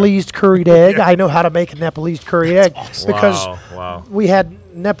idea. Nepalese curried egg, I know how to make a Nepalese curried egg because Wow. we had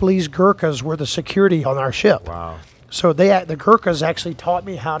Nepalese Gurkhas were the security on our ship. Wow. So the Gurkhas actually taught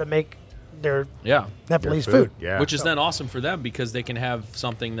me how to make their Yeah. Nepalese Your food. Yeah. Which is then awesome for them because they can have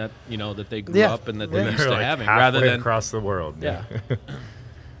something that that they grew Yeah. up and that Yeah. they're used They're to like having, halfway rather than across the world. yeah.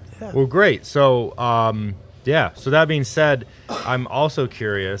 Well, great. So, so that being said, I'm also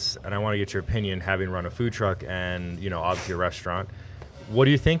curious, and I want to get your opinion, having run a food truck and, obviously a restaurant. What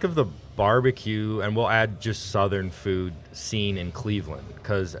do you think of the barbecue, and we'll add just Southern food scene in Cleveland?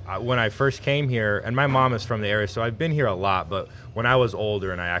 Because when I first came here, and my mom is from the area, so I've been here a lot, but when I was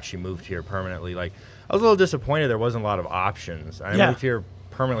older and I actually moved here permanently, I was a little disappointed there wasn't a lot of options. I Yeah. moved here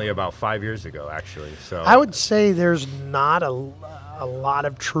permanently about 5 years ago, actually. So I would say there's not a lot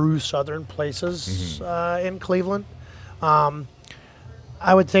of true Southern places in Cleveland.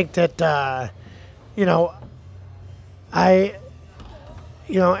 I would think that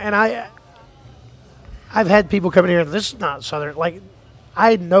I've had people come in here. This is not Southern. Like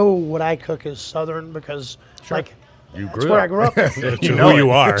I know what I cook is Southern because like you that's grew where up. I grew up. You know who you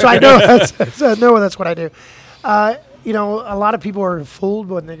are. So I know that's what I do. A lot of people are fooled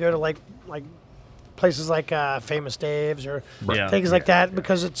when they go to like places like Famous Dave's or Right. things like that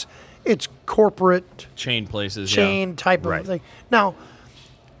because it's corporate chain places. chain type Right. of thing. Now,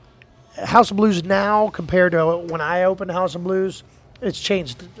 House of Blues now compared to when I opened House of Blues, it's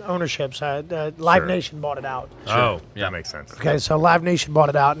changed ownerships. Live Sure. Nation bought it out. Oh, Yeah. that makes sense. Okay, so Live Nation bought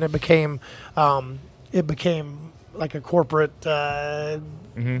it out, and it became like a corporate,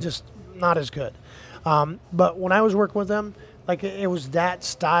 just not as good. But when I was working with them, like it was that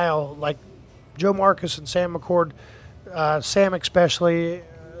style. Like Joe Marcus and Sam McCord, Sam especially,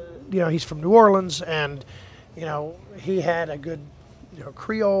 he's from New Orleans, and he had a good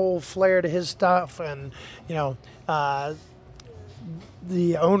Creole flair to his stuff, and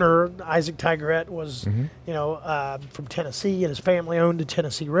the owner, Isaac Tigerette, was, from Tennessee, and his family owned the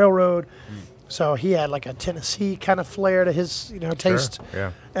Tennessee Railroad. So he had like a Tennessee kind of flair to his, taste.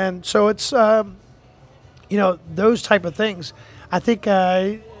 Yeah. And so it's, those type of things. I think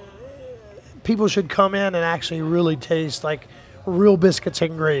people should come in and actually really taste like real biscuits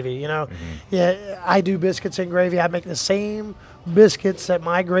and gravy, Yeah, I do biscuits and gravy. I make the same biscuits that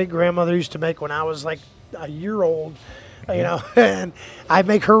my great-grandmother used to make when I was like a year old. And I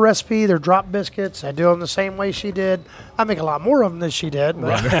make her recipe. They're drop biscuits. I do them the same way she did. I make a lot more of them than she did.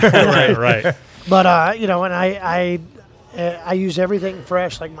 But, right. but and I use everything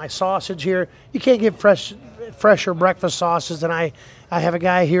fresh. Like my sausage here, you can't get fresher breakfast sauces than I have a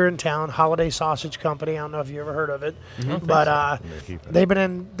guy here in town, Holiday Sausage Company. I don't know if you ever heard of it, but they've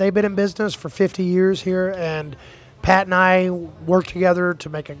been in business for 50 years here, and Pat and I worked together to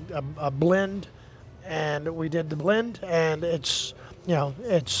make a blend. And we did the blend, and it's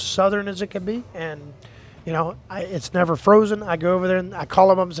it's Southern as it can be, and it's never frozen. I go over there and I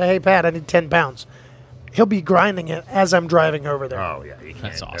call him up and say, "Hey Pat, I need 10 pounds." He'll be grinding it as I'm driving over there. Oh yeah, you can't.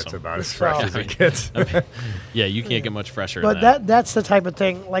 That's That's awesome. about as fresh as it gets. Yeah, you can't get much fresher But than that. that's the type of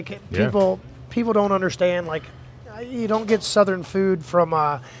thing. Like Yeah. people don't understand. Like you don't get Southern food from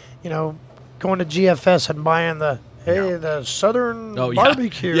going to GFS and buying the the Southern Oh, yeah.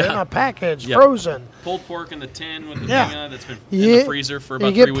 barbecue Yeah. in a package, Yeah. frozen. Pulled pork in the tin with the Yeah. thing on it that's been in the freezer for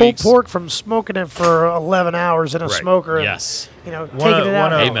about you 3 get pulled weeks. pork from smoking it for 11 hours in a Right. smoker. And, Yes. taking it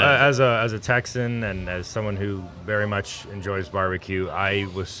out. Amen. As a Texan and as someone who very much enjoys barbecue, I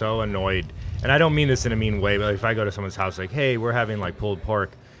was so annoyed, and I don't mean this in a mean way, but if I go to someone's house, like, hey, we're having like pulled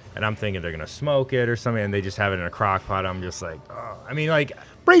pork, and I'm thinking they're gonna smoke it or something, and they just have it in a crock pot, I'm just like, oh. I mean, like,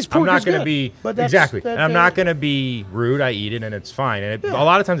 Braised pork I'm not is going to good, be but that's- exactly, that- and I'm not going to be rude. I eat it and it's fine, and a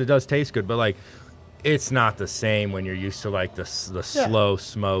lot of times it does taste good, but like, it's not the same when you're used to like the slow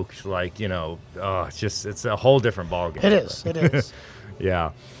smoked, like it's a whole different ballgame. It is. Yeah.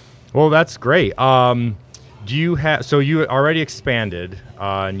 Well, that's great. Do you have? So you already expanded,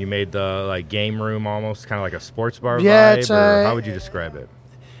 and you made the game room almost kind of like a sports bar Yeah, vibe. it's, Or how would you describe it?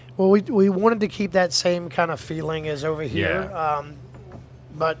 Well, we wanted to keep that same kind of feeling as over here,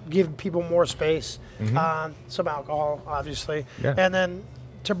 but give people more space, some alcohol, obviously, Yeah. and then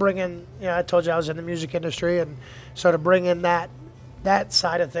to bring in, I told you I was in the music industry, and so to bring in that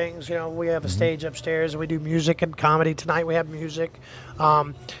side of things, we have a stage upstairs, and we do music and comedy. Tonight we have music,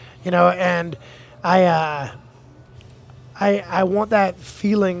 and I want that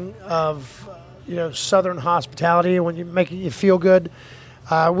feeling of Southern hospitality when you make you feel good.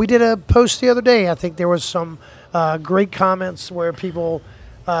 We did a post the other day. I think there was some great comments where people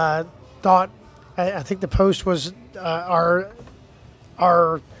thought. I think the post was our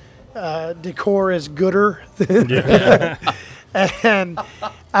decor is gooder. And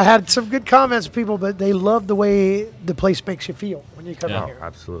I had some good comments from people, but they love the way the place makes you feel when you come in here.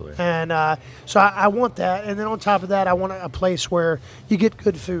 Absolutely. And so I want that. And then on top of that, I want a place where you get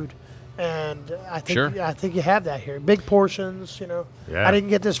good food. And I think you have that here. Big portions, Yeah. I didn't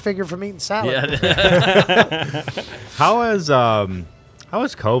get this figure from eating salad. Yeah. How has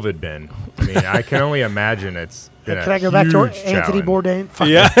COVID been? I mean, I can only imagine it's been Can I go back to Anthony challenge. Bourdain? Fuck.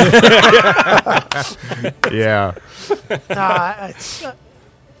 Yeah.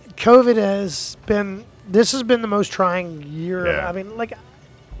 COVID has been the most trying year. Yeah. I mean,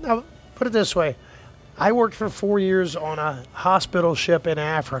 I'll put it this way. I worked for 4 years on a hospital ship in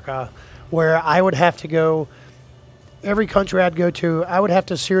Africa where I would have to go, every country I'd go to, I would have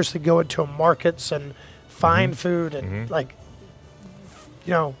to seriously go into markets and find food and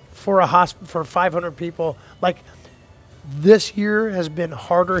for for 500 people. This year has been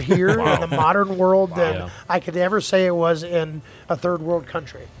harder here in the modern world than I could ever say it was in a third world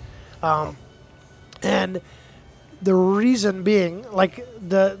country. And the reason being,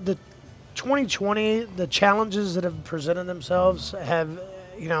 the 2020, the challenges that have presented themselves have,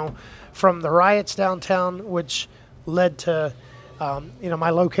 from the riots downtown, which led to, my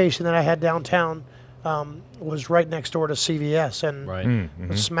location that I had downtown was right next door to CVS and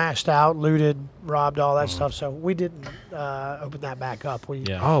was smashed out, looted, robbed, all that stuff. So we didn't open that back up.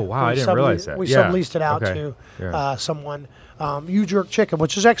 Oh, wow. I didn't realize that. We subleased it out to someone. You Jerk Chicken,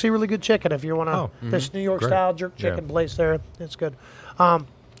 which is actually really good chicken if you want to. This New York style jerk chicken place there. It's good. So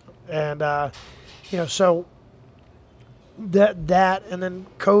that and then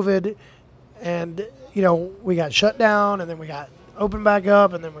COVID and, we got shut down and then we got open back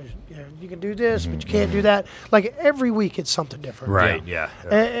up and then you can do this, but you can't do that. Every week it's something different. Right, yeah.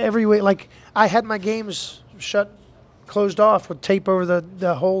 Every week, I had my games closed off with tape over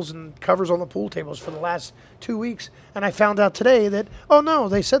the holes and covers on the pool tables for the last 2 weeks. And I found out today that, oh no,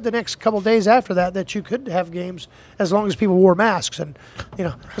 they said the next couple of days after that you could have games as long as people wore masks. And,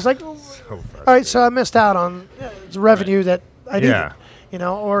 it's like, all right, so I missed out on the revenue that I needed,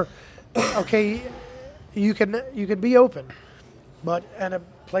 or, okay, you can be open. But in a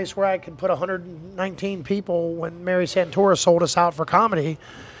place where I could put 119 people when Mary Santora sold us out for comedy,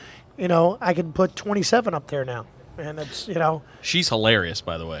 I could put 27 up there now. And it's, She's hilarious,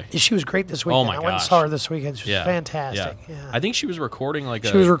 by the way. She was great this weekend. Oh, my I went and gosh. saw her this weekend. She was fantastic. Yeah. Yeah. I think she was recording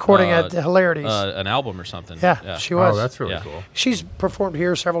She was recording at the Hilarities. an album or something. Yeah, she was. Oh, that's really Yeah. cool. She's performed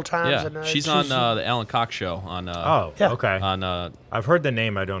here several times. Yeah, And, she's on the Alan Cox show on Okay. on I've heard the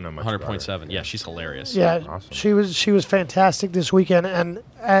name. I don't know much about 100.7. Yeah, she's hilarious. Yeah, Awesome. she was fantastic this weekend. And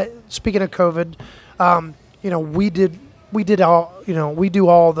speaking of COVID, we do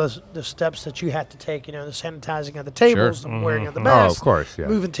all the steps that you have to take. The sanitizing of the tables, the wearing of the masks, of course, yeah.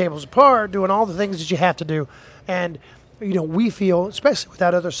 moving tables apart, doing all the things that you have to do. And we feel, especially with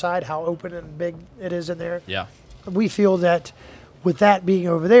that other side, how open and big it is in there. Yeah. We feel that with that being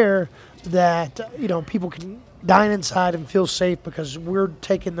over there, that people can dine inside and feel safe because we're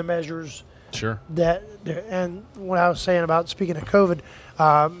taking the measures. Sure. And what I was saying about speaking of COVID,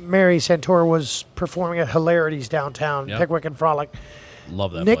 Mary Santora was performing at Hilarities downtown, Pickwick and Frolic.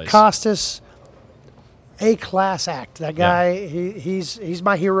 Love that Nick place. Costas, A-class act. That guy, he's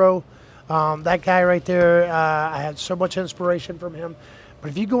my hero. That guy right there, I had so much inspiration from him.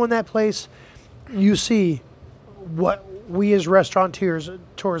 But if you go in that place, you see what we as restaurateurs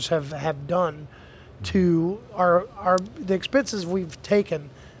have done to the expenses we've taken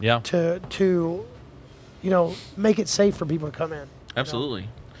to make it safe for people to come in. Absolutely.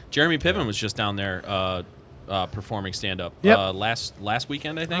 Jeremy Piven was just down there performing stand-up last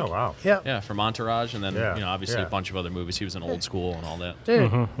weekend, I think. Oh, wow. Yeah, From Entourage, and then obviously Yeah. a bunch of other movies. He was in Old School and all that.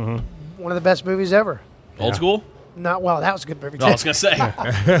 dude, one of the best movies ever. Old School? Not well. That was a good movie. No, I was gonna say.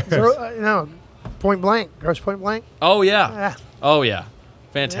 Point Blank, Gross Point Blank. Oh yeah. Yeah. Oh yeah.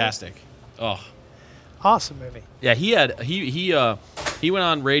 Fantastic. Oh. Awesome movie. Yeah, he went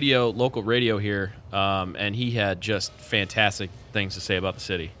on radio, local radio here, and he had just fantastic things to say about the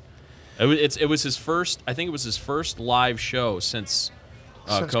city. It was his first. I think it was his first live show since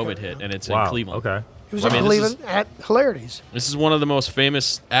COVID hit, and it's in Cleveland. Okay. He was in Cleveland at Hilarities. This is one of the most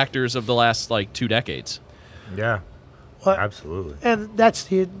famous actors of the last 2 decades. Yeah. Well, Absolutely. And that's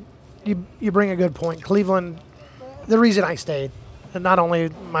you bring a good point. Cleveland, the reason I stayed, and not only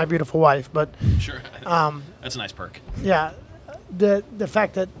my beautiful wife, but Sure. That's a nice perk. yeah, the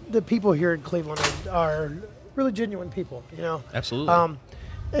fact that the people here in Cleveland are really genuine people. Absolutely.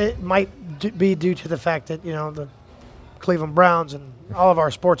 It might be due to the fact that the Cleveland Browns and all of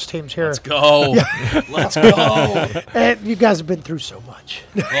our sports teams here. Let's go. Let's go. And you guys have been through so much.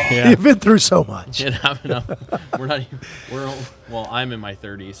 Yeah. You've been through so much. And we're not even. Well, I'm in my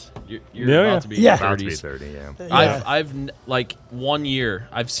 30s. You're Yeah, about yeah. to be Yeah. in your About to be 30s. 30, yeah. Yeah. I've 1 year.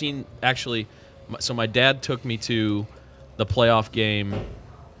 I've seen actually. So my dad took me to the playoff game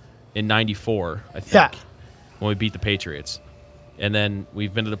in '94, I think, Yeah. when we beat the Patriots, and then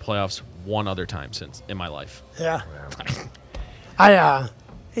we've been to the playoffs one other time since in my life. Yeah.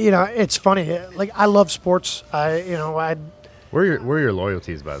 It's funny. Like, I love sports. Where are your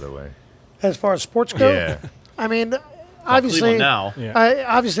loyalties, by the way? As far as sports go, Yeah. I mean, obviously, Cleveland now. Yeah.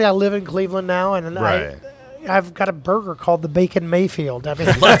 I live in Cleveland now, and Right. I've got a burger called the Bacon Mayfield. I mean,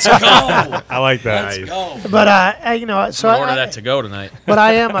 Let's go. I like that. Let's go. but so I'm order that to go tonight. but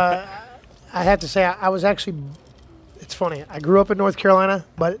I am I have to say I was actually. It's funny. I grew up in North Carolina,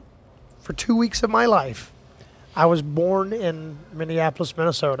 but for 2 weeks of my life, I was born in Minneapolis,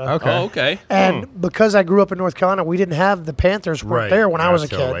 Minnesota. Okay. Oh, okay. And because I grew up in North Carolina, we didn't have the Panthers weren't Right. there when I was a Not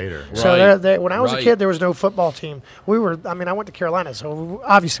till kid. later. So Right. when I was a Right. kid, there was no football team. I went to Carolina, so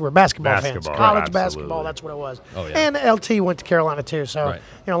obviously we're basketball fans. Basketball, College absolutely. basketball, that's what it was. Oh, yeah. And LT went to Carolina too. So Right.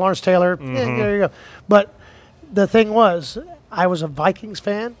 Lawrence Taylor, there you go. But the thing was, I was a Vikings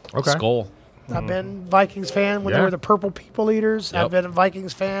fan. Okay. Skull. I've been Vikings fan when they Yeah. were the Purple People Eaters. Yep. I've been a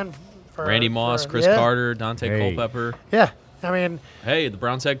Vikings fan. For, Randy Moss, Chris yeah. Carter, Dante Hey. Culpepper. Yeah, I mean, Hey, the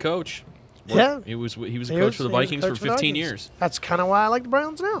Browns head coach. Yeah. He was a he coach was- for the he was Vikings coach for the 15 Vikings. years. That's kind of why I like the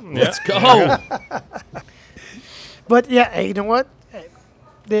Browns now. Let's go. But yeah, hey, you know what?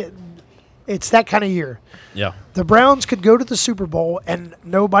 It's that kind of year. Yeah. The Browns could go to the Super Bowl, and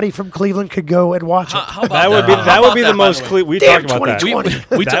nobody from Cleveland could go and watch it. How about That would be How that about would be the by most way? clear. We Damn, talked about that.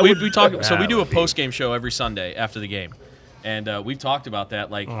 2020. We talk. So we That do a would be- post game show every Sunday after the game, and we've talked about that.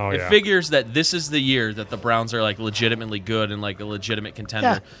 Like, Oh, it yeah. figures that this is the year that the Browns are legitimately good and a legitimate contender.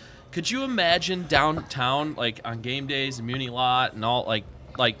 Yeah. Could you imagine downtown on game days, the Muni lot, and all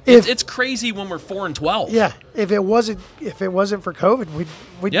If- it's crazy when we're 4-12. Yeah, if it wasn't for COVID,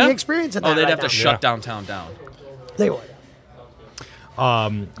 we'd Yeah. be experiencing that. Oh, they'd right have to now. shut downtown down. They would.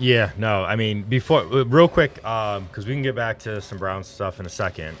 Yeah, no, I mean, before, real quick, because we can get back to some Browns stuff in a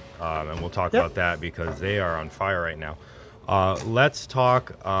second, and we'll talk Yep. about that because they are on fire right now. Let's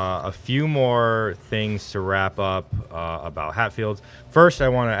talk a few more things to wrap up about Hatfields. First, I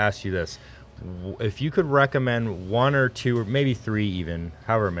want to ask you this. If you could recommend one or two, or maybe three even,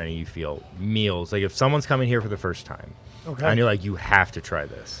 however many you feel, meals, like if someone's coming here for the first time, Okay. and you're like, you have to try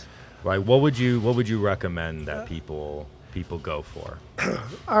this, like what would you recommend that people go for?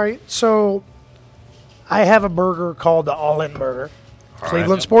 All right, so I have a burger called the All-In Burger.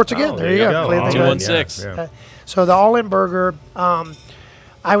 Cleveland Sports again. Oh, there you go. Cleveland All in, 216. yeah. So the All-In Burger,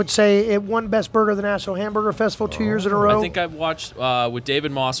 I would say it won Best Burger of the National Hamburger Festival 2 years in a row. I think I've watched with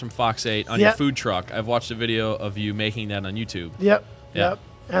David Moss from Fox 8 on Yeah. your food truck. I've watched a video of you making that on YouTube. Yep. Yeah. Yep.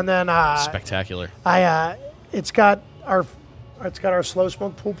 And then Spectacular. it's got our slow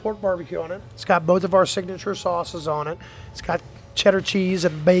smoked pulled pork barbecue on it. It's got both of our signature sauces on it. It's got cheddar cheese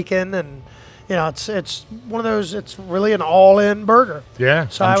and bacon, and it's one of those. It's really an all-in burger. Yeah.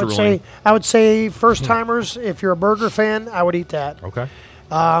 So I'm I would say first timers, if you're a burger fan, I would eat that. Okay.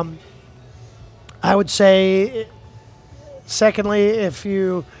 I would say, secondly, if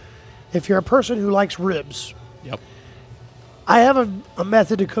you're a person who likes ribs, Yep. I have a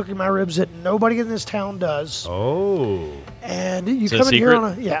method to cooking my ribs that nobody in this town does. Oh. And you it a come in here secret?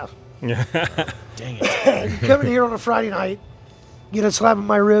 on Dang it. you come in here on a Friday night, get a slab of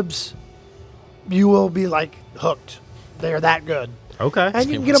my ribs, you will be hooked. They are that good. Okay. And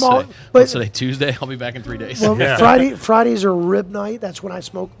you can Hey, get them all. what's But today? Tuesday? I'll be back in 3 days. well, Yeah. Fridays are rib night. That's when I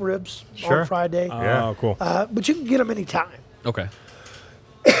smoke ribs Sure. on Friday. Yeah. Oh, cool. But you can get them anytime. Okay.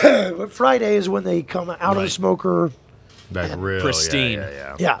 But Friday is when they come out of the Right. smoker. Like real. Pristine.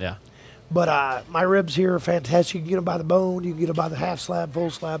 Yeah. Yeah. Yeah. But my ribs here are fantastic. You can get them by the bone. You can get them by the half slab, full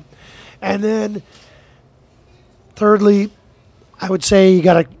slab. And then, thirdly, I would say you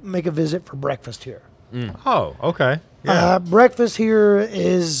got to make a visit for breakfast here. Oh, okay. Yeah. Breakfast here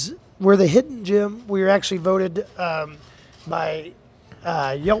is we're the hidden gem. We were actually voted by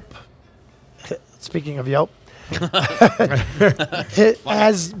Yelp. Speaking of Yelp,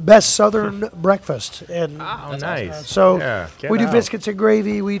 as best Southern breakfast. And nice. so Yeah, we do get out. biscuits and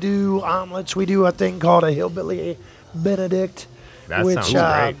gravy. We do omelets. We do a thing called a hillbilly Benedict, That which sounds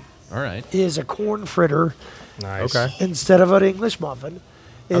great. All right. is a corn fritter Nice. Okay. instead of an English muffin.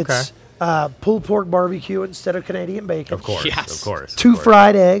 It's Okay. pulled pork barbecue instead of Canadian bacon. Of course. Yes. Of course. Two of course.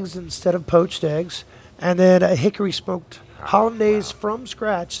 fried eggs instead of poached eggs, and then a hickory smoked hollandaise from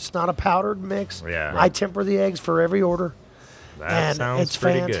scratch. It's not a powdered mix. Yeah. I temper the eggs for every order, That and sounds it's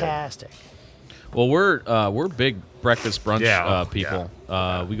pretty good. fantastic. Well, we're big breakfast brunch Yeah, people.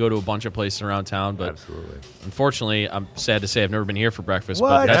 We go to a bunch of places around town, but Absolutely. unfortunately, I'm sad to say I've never been here for breakfast.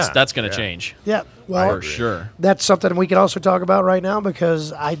 What? But Yeah. that's going to Yeah. change Yeah, well, for sure. that's something we can also talk about right now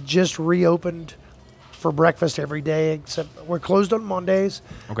because I just reopened for breakfast every day. Except we're closed on Mondays,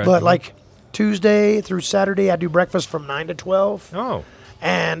 Okay. but like Tuesday through Saturday, I do breakfast from 9 to 12. Oh.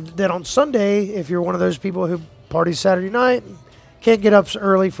 And then on Sunday, if you're one of those people who parties Saturday night, and can't get up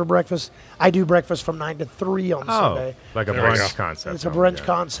early for breakfast, I do breakfast from 9 to 3 on Sunday. Like a There we go. brunch concept. It's a brunch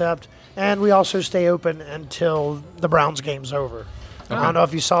concept. And we also stay open until the Browns game's over. I don't know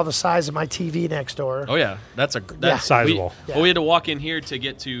if you saw the size of my TV next door. Oh yeah, that's Sizable. We had to walk in here to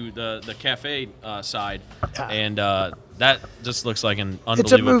get to the cafe side, and that just looks like an It's a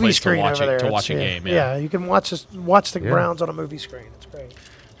unbelievable movie place to screen watch over there. to It's- watch a yeah. game. Yeah, you can watch the Yeah. Browns on a movie screen. It's great.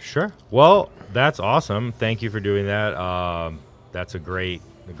 Sure. Well, that's awesome. Thank you for doing that. That's a great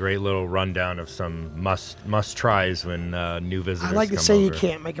little rundown of some must tries when new visitors. I like to come say you over.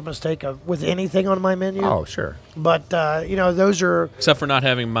 can't make a mistake with anything on my menu. Oh, sure. But those are Except for not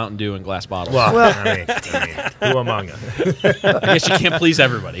having Mountain Dew in glass bottles. Well, Well- I mean, who among us? I guess you can't please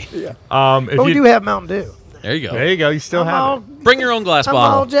everybody. If but we you- do have Mountain Dew. There you go. There you go. You still I'm have all, it. Bring your own glass I'm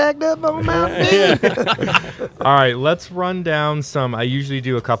all bottle. jacked up on Mountain Dew. All right, let's run down some. I usually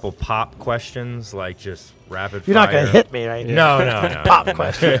do a couple pop questions, like just rapid You're fire. not going to hit me right now. No. Pop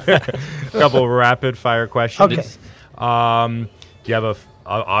question. A couple rapid fire questions. Okay. Do you have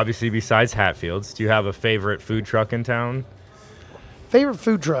obviously besides Hatfields, do you have a favorite food truck in town, Favorite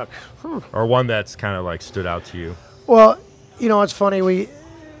food truck? or one that's kind of like stood out to you? Well, it's funny.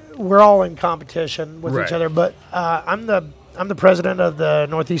 We're all in competition with Right. each other, but I'm the president of the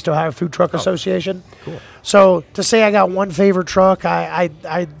Northeast Ohio Food Truck Association. Cool. So to say I got one favorite truck, I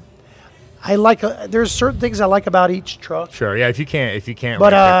like. There's certain things I like about each truck. Sure. Yeah. If you can't,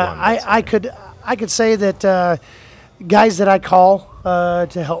 But like, pick one, that's I could say that guys that I call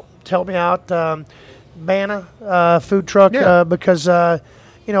to help me out, Banna food truck, Yeah. because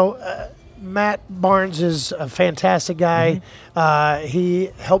Matt Barnes is a fantastic guy.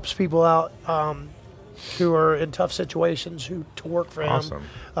 He helps people out who are in tough situations to work for him.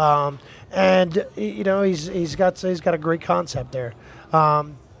 Awesome. And he's got a great concept there.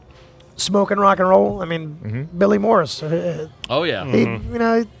 Smoke and rock and roll. I mean, Billy Morris. Oh yeah. He's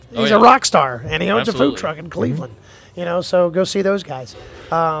yeah. a rock star, and he owns a Absolutely. food truck in Cleveland. So go see those guys.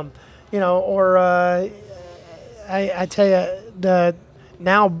 I tell you,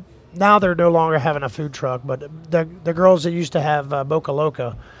 now they're no longer having a food truck, but the girls that used to have Boca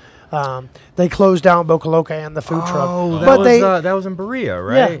Loca, they closed down Boca Loca and the food truck. Oh, but that was in Berea,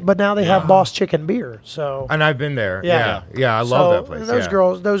 right? yeah, but now they have Boss Chicken Beer. So And I've been there. Yeah. Yeah. I so love that place.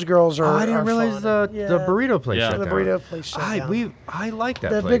 Those yeah. girls are. Oh, I didn't are realize fun. the burrito place. Yeah. shut The down. burrito place shut down. I like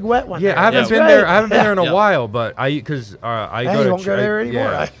that. The place. big wet one Yeah, there. I haven't Yeah. been Right. there. I haven't been there in a Yeah. while, but I go you to. won't go there anymore,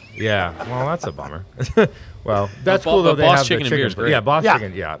 Yeah. right? Yeah. Well, that's a bummer. Well, that's But cool though. but They Boss have Chicken the and chicken. Beer is great. Yeah, Boss Yeah.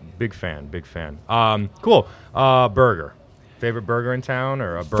 Chicken. Yeah, big fan. Cool. Burger. Favorite burger in town,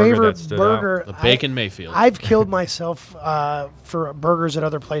 or a burger Favorite that stood burger. The Bacon Mayfield. I've killed myself for burgers at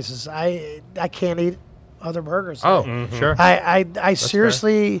other places. I can't eat other burgers. out? Oh, sure. I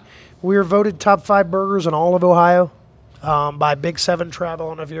seriously, we were voted top 5 burgers in all of Ohio by Big 7 Travel. I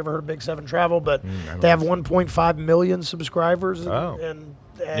don't know if you ever heard of Big 7 Travel, but they have 1.5 million subscribers. Oh. And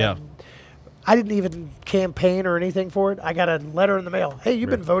Yeah. I didn't even campaign or anything for it. I got a letter in the mail. Hey, you've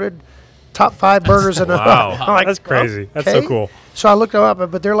been voted top 5 burgers in Wow. I'm like, That's crazy. That's so okay. cool. So I looked them up,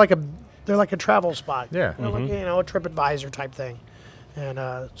 but they're like a travel spot. Yeah. They're like, a TripAdvisor type thing. And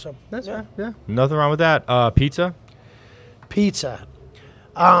so That's yeah. right. Yeah. Nothing wrong with that. Pizza. Pizza.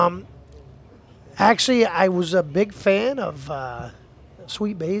 Actually, I was a big fan of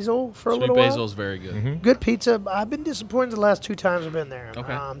Sweet Basil for a Sweet little Basil while. is very good. Mm-hmm. Good pizza. I've been disappointed the last 2 times I've been there.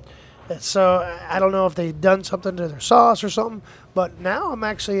 Okay. So I don't know if they've done something to their sauce or something, but now I'm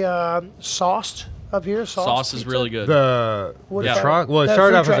actually sauced up here. Sauce is pizza. really good. The Yeah. truck. Well, it The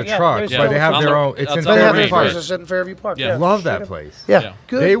started food off as truck, a yeah, truck, there's but they have on their the- own. It's that's in on They the have Fairview their main Park. road. places in Fairview Park. Yeah. Love straight that up. place. Yeah, Yeah.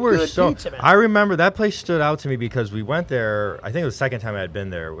 good. They were good so. pizza, man. I remember that place stood out to me because we went there. I think it was the second time I had been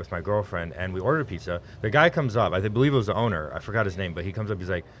there with my girlfriend, and we ordered pizza. The guy comes up. I believe it was the owner. I forgot his name, but he comes up. He's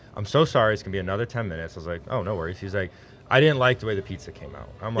like, "I'm so sorry. It's gonna be another 10 minutes." I was like, "Oh, no worries." He's like, "I didn't like the way the pizza came out."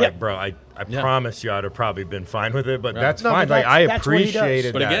 I'm like, Yeah. "Bro, I Yeah. promise you, I'd have probably been fine with it, but Right. that's No, fine." but Like I that's what he does.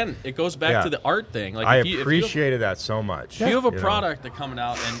 appreciated But that. again, it goes back Yeah. to the art thing. Like I if you have- appreciated that so much. If you have a know? product that coming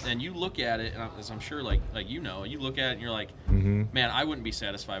out and you look at it, and as I'm sure, like you look at it and you're like, man, I wouldn't be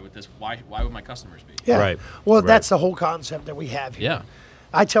satisfied with this. Why would my customers be? Yeah. Right. Well, Right. that's the whole concept that we have here. Yeah.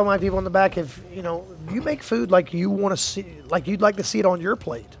 I tell my people in the back, if you make food like you want to see, like you'd like to see it on your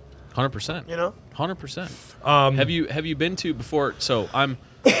plate. 100%. 100%. Have you been to before? So I'm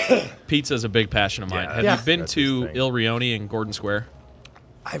pizza is a big passion of mine. Yeah. Have Yeah. you been That's his to thing. Il Rione in Gordon Square?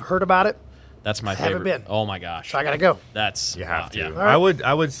 I've heard about it, That's my Haven't favorite. been. Oh my gosh. so I gotta go. That's You have to. Yeah. right.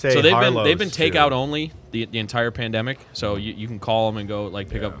 I would say So they've Harlow's been too. takeout only the entire pandemic. So you can call them and go like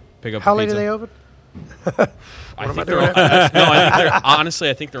pick up How a late pizza. are they open? I am I think doing? they're no. I think they're, honestly,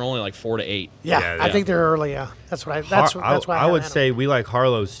 I think they're only like 4 to 8. Yeah, Yeah, I yeah. think they're early. Yeah, that's what I. That's why I would haven't say we like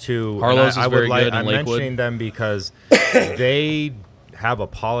Harlow's too. and Harlow's I is would very like, good in I'm Lakewood. mentioning them because they have a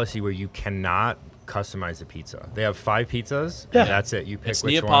policy where you cannot customize the pizza. They have 5 pizzas. Yeah. And that's it. You pick It's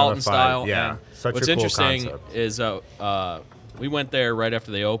which Neapolitan one of the 5. style. Yeah, and such what's a cool interesting concept. is we went there right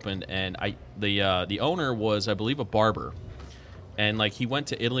after they opened, and the owner was, I believe, a barber, and like he went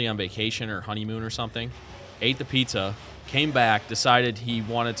to Italy on vacation or honeymoon or something, ate the pizza, came back, decided he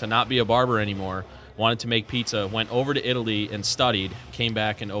wanted to not be a barber anymore, wanted to make pizza, went over to Italy and studied, came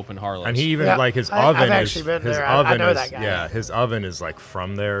back and opened Harlow's. And he even Yeah, like his I've oven actually is been his there. I oven know is that guy. yeah, his oven is like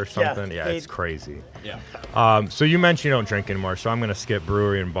from there or something. Yeah, they- it's crazy. yeah. So you mentioned you don't drink anymore, so I'm going to skip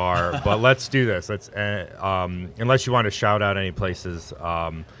brewery and bar, but let's do this. Let's unless you want to shout out any places.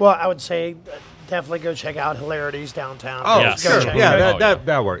 Well, I would say definitely go check out Hilarities downtown. Oh, Yes. Go sure. check Yeah, it out.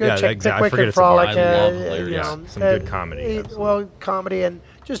 that works. Go Yeah, check exactly. I Pickwick forget and it's a bar. Frolic. I love Hilarities. Some good comedy, absolutely. Well, comedy and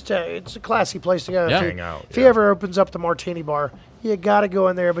just it's a classy place to go. Yeah. If, Hang out, if he yeah. ever opens up the Martini Bar, you got to go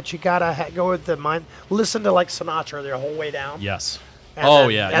in there, but you got to go with the mind. Listen to like Sinatra the whole way down. Yes. And Oh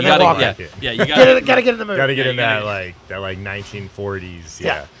then- yeah. and You then gotta walk yeah, it. yeah. You gotta Got to get in the mood. Got to get Yeah, in you gotta- that 1940s.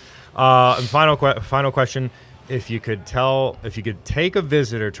 Yeah. Yeah. And final question: if you could take a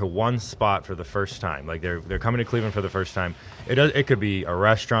visitor to one spot for the first time, like they're coming to Cleveland for the first time, it could be a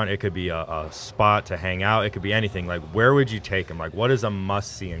restaurant, it could be a spot to hang out, it could be anything. Like where would you take them? Like what is a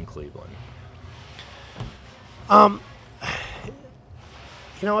must see in Cleveland?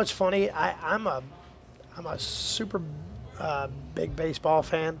 You know what's funny? I'm a super big baseball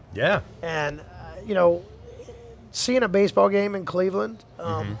fan, Yeah. and seeing a baseball game in Cleveland,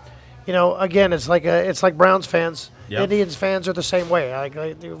 Mm-hmm. again, it's like Browns fans. Yep. Indians fans are the same way. Like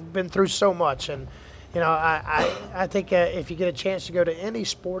they've been through so much, and I think if you get a chance to go to any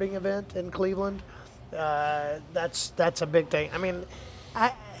sporting event in Cleveland, that's a big thing. I mean,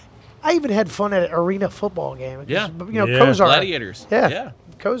 I even had fun at an arena football game. Yeah. Yeah. Kozar. Gladiators. Yeah. Yeah.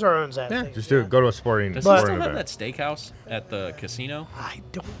 Kozar owns that. Yeah. thing. Just do it. Go to a sporting Does he sporting still have event. that steakhouse at the casino? I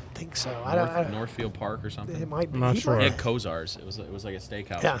don't think so. Northfield Park or something? It might be. I'm not He sure. He might- had Kozars. It was like a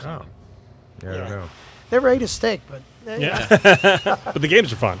steakhouse. Yeah. Or something. Oh. Yeah, I don't know. Never ate a steak, but Yeah. But the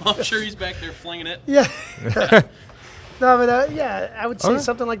games are fun. I'm sure he's back there flinging it. yeah. No, but yeah, I would say Okay.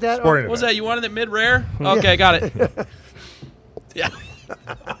 something like that. Sporting What was event. that? You wanted it mid rare? Okay, got it. Yeah.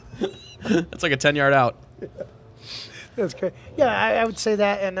 That's like a 10-yard out. That's great. Yeah, I would say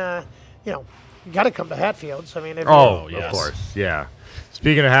that, and you got to come to Hatfields. I mean, if Oh, yes. of course, yeah.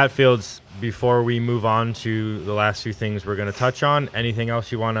 Speaking of Hatfields, before we move on to the last few things we're going to touch on, anything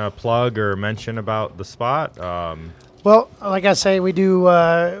else you want to plug or mention about the spot? well, like I say, we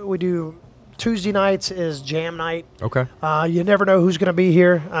do Tuesday nights is jam night. Okay. You never know who's going to be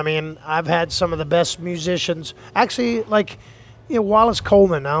here. I mean, I've had some of the best musicians. Actually, like Wallace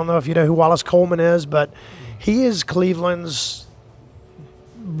Coleman. I don't know if you know who Wallace Coleman is, but he is Cleveland's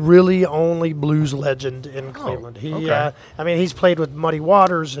really only blues legend in Cleveland. He, okay. I mean, he's played with Muddy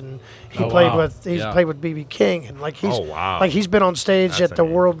Waters, and he Oh, played wow. with Yeah. played with B.B. King, and like he's Oh, wow. like he's been on stage That's at the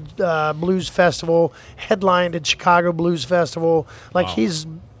amazing. World Blues Festival, headlined at Chicago Blues Festival. Like Wow. he's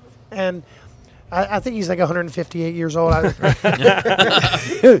and. I think he's like 158 years old.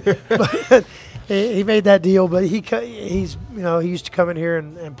 But he made that deal, but he's he used to come in here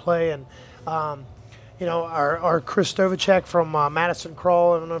and play, and our Chris Stovacek from Madison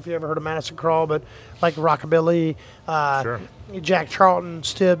Crawl. I don't know if you ever heard of Madison Crawl, but like rockabilly, Sure. Jack Charlton,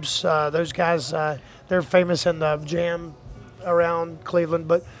 Stibbs, those guys, they're famous in the jam around Cleveland.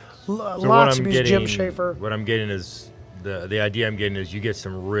 But lots of music. Jim Schaefer. What I'm getting is the idea I'm getting is you get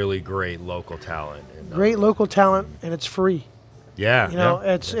some really great local talent. Great local talent, and it's free. Yeah.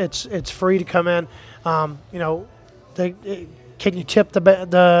 It's free to come in. Can you tip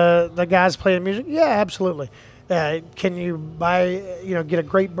the guys playing music? Yeah, absolutely. Can you get a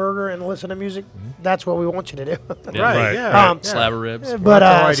great burger and listen to music? That's what we want you to do. Right. Yeah. Slab of ribs. But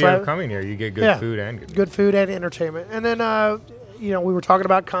that's the whole idea of coming here. You get good food and good food and entertainment. And then we were talking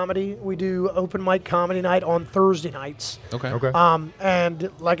about comedy. We do open mic comedy night on Thursday nights. Okay. And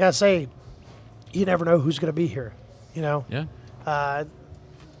like I say, you never know who's going to be here. Yeah.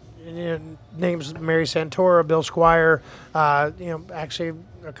 Names Mary Santora, Bill Squire. Actually,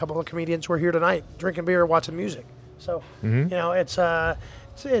 a couple of comedians were here tonight, drinking beer, watching music. So, it's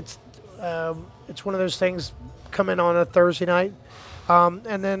one of those things. Come in on a Thursday night, and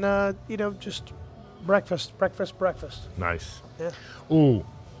then just breakfast. Nice. Yeah. Ooh.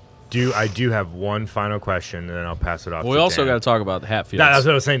 I do have one final question, and then I'll pass it off. We to also Dan. got to talk about the Hatfields. That's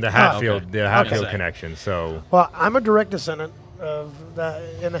what I was saying. The Hatfield, okay. the Hatfield Okay. connection. So, Well, I'm a direct descendant of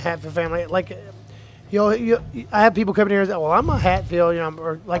in the Hatfield family. Like, I have people coming here and say, "Well, I'm a Hatfield,"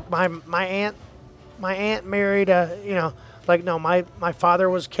 or like my aunt married no, my father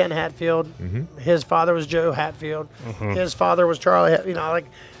was Ken Hatfield. His father was Joe Hatfield. His father was Charlie.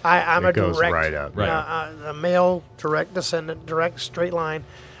 I'm it a goes direct, right up. a male direct descendant, direct straight line.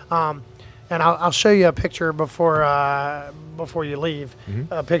 And I'll show you a picture before you leave.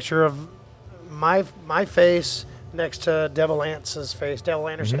 A picture of my face next to Devil Ance's face, Devil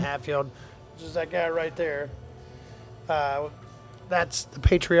Anderson Hatfield, which is that guy right there. That's the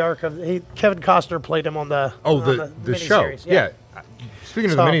patriarch of Kevin Costner played him on the the show. miniseries. Yeah.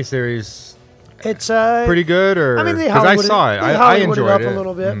 Speaking of the miniseries, it's pretty good, or I mean, they because I Hollywooded- saw it, they I Hollywooded enjoyed up it a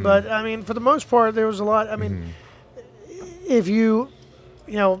little bit, but I mean, for the most part, there was a lot. I mean, if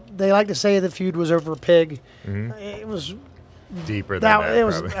they like to say the feud was over pig. It was deeper than that. It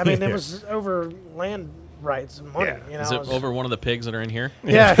was. probably. I mean, it was over land rights and money. Yeah. Is it over one of the pigs that are in here?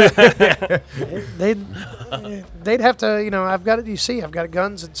 Yeah. they'd have to. I've got it. You see, I've got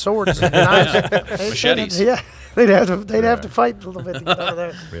guns and swords and knives. Machetes. Yeah. They'd have to fight a little bit to get out of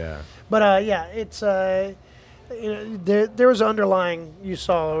there. Yeah. But it's there was an underlying you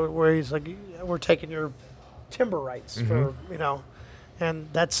saw where he's like, we're taking your timber rights for and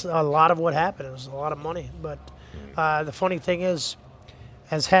that's a lot of what happened. It was a lot of money. But the funny thing is,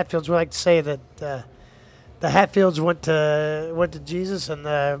 as Hatfields, we like to say that the Hatfields went to Jesus and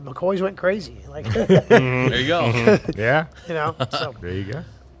the McCoys went crazy. Like There you go. Yeah. So There you go.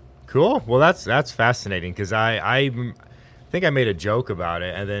 Cool. Well, that's fascinating because I think I made a joke about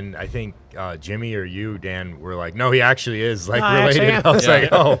it, and then I think Jimmy or you, Dan, were like, "No, he actually is No, I actually related." am. I was like,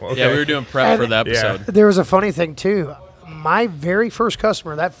 "Oh, okay." Yeah, we were doing prep for the And- episode. there was a funny thing too. My very first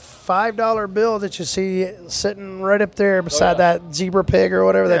customer, that $5 bill that you see sitting right up there beside that zebra pig or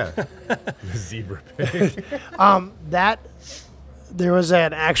whatever, Yeah. The zebra pig. that there was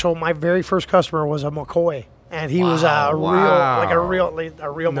an actual. My very first customer was a McCoy, and he was a real McCoy.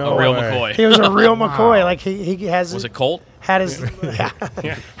 A real McCoy. He was a real McCoy. Like he has Was it Colt? had his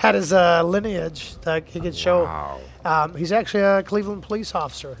had his lineage. Like he could show. Wow. He's actually a Cleveland police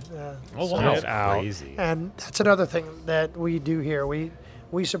officer. Oh, wow. Get out. Crazy. And that's another thing that we do here. We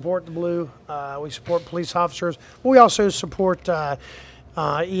support the Blue. We support police officers. We also support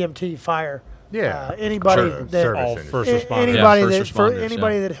EMT, fire. Yeah. Anybody Sure. that Service All industry. first responders. anybody first that for responders,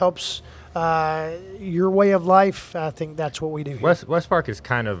 anybody yeah. that helps your way of life. I think that's what we do. Here. West Park is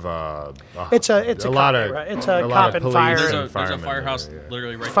kind of It's a lot cop, of right? It's a lot cop of and police fire. There's and a firemen firehouse there, yeah.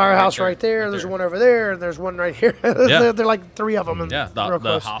 literally right Firehouse there. right there. There's one over there, and there's one right here. Yeah. They're like three of them. Yeah, real the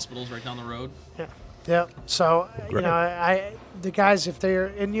close. hospital's right down the road. Yeah. So the guys, if they're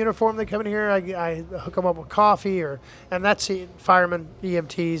in uniform, they come in here. I hook them up with coffee, and that's the firemen,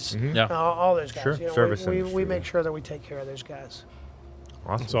 EMTs, Yeah. all those guys. Sure. Service we industry, make yeah. sure that we take care of those guys.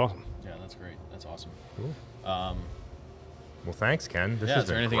 Awesome. That's awesome. Yeah, that's great. That's awesome. Cool. Um, Well, thanks, Ken. This Yeah, has is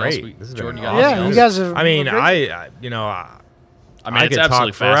there been anything great. else This has Jordan, been you got awesome. anything Yeah, you else? guys have. I mean, great. I mean, I it's could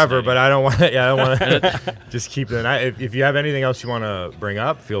absolutely talk forever, fascinating. but I don't want. Yeah, I don't want to just keep the night. If you have anything else you want to bring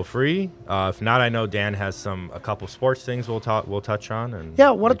up, feel free. If not, I know Dan has a couple sports things we'll touch on. And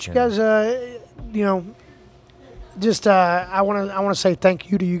Yeah, why we don't you can- guys, just I want to say thank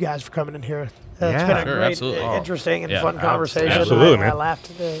you to you guys for coming in here. It's Yeah. been a Sure, great, absolutely. interesting, and Yeah, fun conversation. absolutely, I man.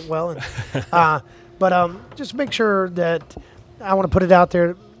 laughed well, but just make sure that I want to put it out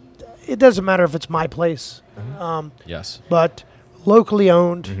there. It doesn't matter if it's my place, Yes. but locally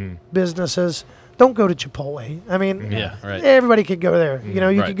owned Mm-hmm. businesses. don't go to Chipotle. I mean, Yeah, right. everybody could go there. You know,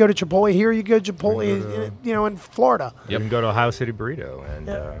 you Right. could go to Chipotle here. You go to Chipotle, in Florida. You can go to Ohio City Burrito and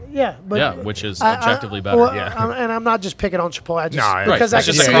Yeah, but Yeah, which is objectively better. well, Yeah. and I'm not just picking on Chipotle. I just No, because right. I It's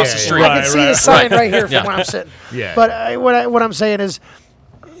can just see, across the street. I can see the sign right here from Yeah. where I'm sitting. Yeah. But what I'm saying is,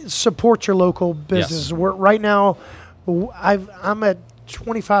 support your local businesses. Yes. We're, right now, I'm at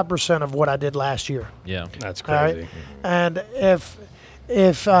 25% of what I did last year. Yeah. That's All right? crazy. And if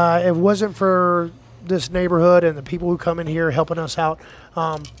it wasn't for this neighborhood and the people who come in here helping us out,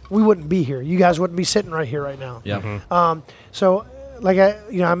 we wouldn't be here. You guys wouldn't be sitting right here right now. Yeah. So, like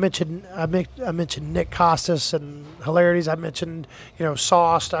I mentioned Nick Costas and Hilarities. I mentioned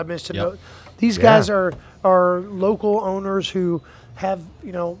Sauced. I mentioned Yep. these guys are local owners who have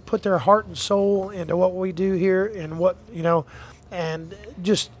put their heart and soul into what we do here and and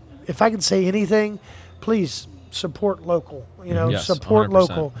just if I can say anything, please support local. Yes, support 100%.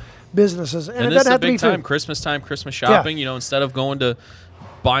 local businesses, and, And it this is doesn't a have to be big food. time, Christmas shopping. Instead of going to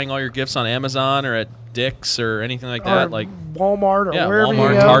buying all your gifts on Amazon or at Dick's or anything like that, Or like Walmart or yeah, wherever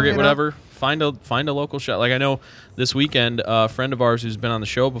Walmart, you go, Target, whatever. Find a local shop. Like I know this weekend, a friend of ours who's been on the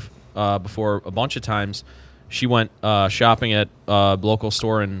show before a bunch of times, she went shopping at a local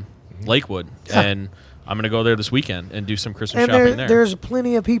store in Lakewood, and I'm going to go there this weekend and do some Christmas And shopping there. there's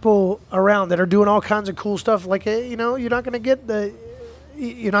plenty of people around that are doing all kinds of cool stuff. Like you're not going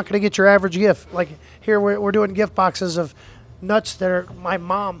to get your average gift. Like here, we're doing gift boxes of nuts that are my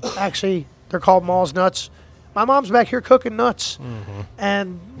mom actually. They're called Mall's nuts. My mom's back here cooking nuts,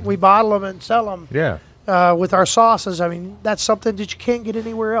 and we bottle them and sell them. yeah. With our sauces. I mean, that's something that you can't get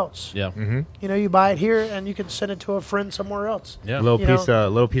anywhere else. yeah, You buy it here and you can send it to a friend somewhere else. yeah. Little You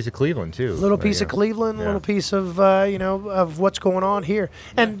piece of Cleveland too. Little piece of Cleveland, Yeah. little piece of of what's going on here,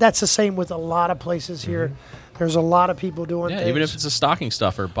 and that's the same with a lot of places here. There's a lot of people doing Yeah, things. even if it's a stocking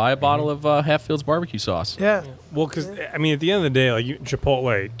stuffer, buy a bottle of Hatfield's barbecue sauce. yeah, Well, because I mean, at the end of the day, like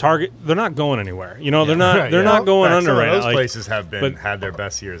Chipotle, Target, they're not going anywhere. They're not. Right, They're yeah. not going Some under of right those now. Like, places have but- had their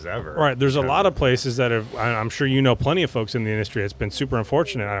best years ever. right. There's a lot of places that have. I'm sure plenty of folks in the industry. It's been super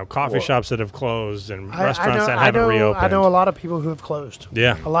unfortunate. I know coffee shops that have closed and restaurants that haven't reopened. I know a lot of people who have closed.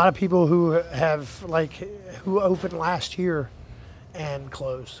 Yeah. A lot of people who have who opened last year and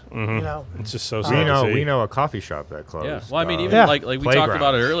closed. It's just so We sad to know see. we know a coffee shop that closed. Yeah. Well, I mean, even Yeah. like we talked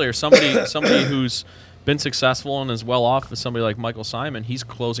about it earlier. Somebody who's been successful and is well off is somebody like Michael Simon. He's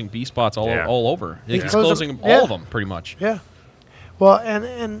closing B spots all over. He's closing Yeah. all of them pretty much. Yeah. Well,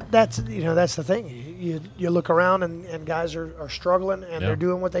 and that's that's the thing. You look around and guys are struggling and Yeah. they're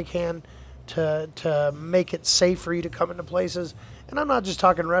doing what they can to make it safe for you to come into places. And I'm not just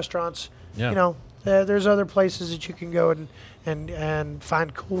talking restaurants. Yeah. There's other places that you can go and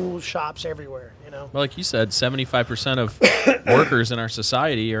find cool shops everywhere. Well, like you said, 75% of workers in our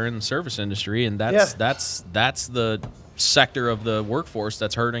society are in the service industry, and that's the sector of the workforce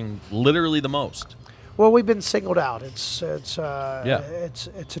that's hurting literally the most. Well, we've been singled out. It's it's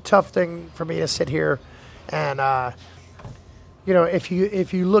a tough thing for me to sit here, and if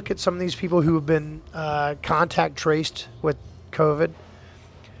you look at some of these people who have been contact traced with COVID,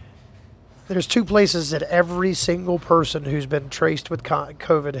 there's two places that every single person who's been traced with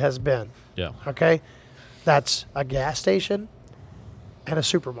COVID has been. Yeah. Okay, that's a gas station and a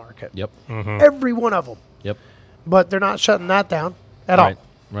supermarket. Yep. Every one of them. Yep. But they're not shutting that down at all.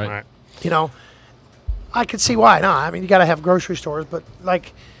 Right. I could see why not. I mean, you got to have grocery stores, but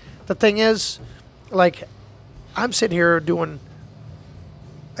the thing is, I'm sitting here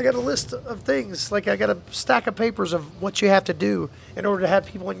I got a list of things. I got a stack of papers of what you have to do in order to have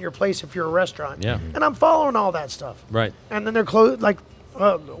people in your place if you're a restaurant. Yeah. And I'm following all that stuff. Right. And then they're closed.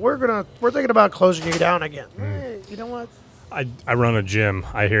 We're thinking about closing you down again. You know what? I run a gym.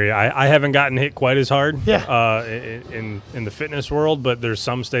 I hear you. I haven't gotten hit quite as hard. Yeah. In the fitness world, but there's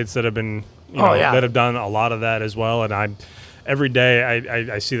some states that have been Oh, yeah. that have done a lot of that as well. And every day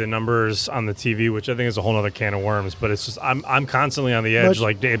I see the numbers on the TV, which I think is a whole other can of worms. But it's just I'm constantly on the edge.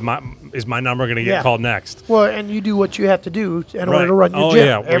 Is my number going to get called next? Well, and you do what you have to do in order Right. to run your Oh, gym.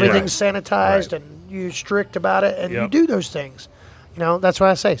 yeah. Everything's sanitized, and you're strict about it, and you do those things. That's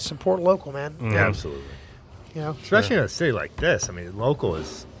why I say support local, man. Absolutely. Especially in a city like this. I mean, local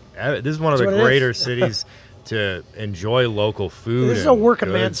is this is one of the That's what it greater is. cities to enjoy local food. This is and a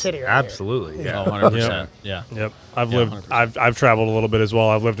working man goods. city right here. Absolutely. Oh, Yeah. 100%. Yeah. Yep. Yeah, 100%. I've traveled a little bit as well.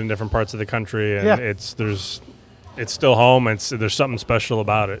 I've lived in different parts of the country, and Yeah. it's still home. There's something special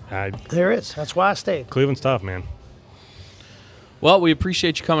about it. There is. That's why I stayed. Cleveland's tough, man. Well, we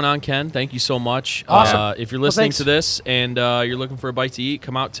appreciate you coming on, Ken. Thank you so much. Awesome. If you're listening thanks. to this and you're looking for a bite to eat,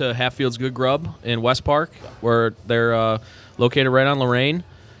 come out to Hatfield's Good Grub in West Park, where they're located right on Lorraine.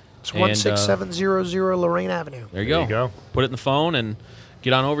 It's And, 16700 Lorraine Avenue. There you There go. you go. Put it in the phone and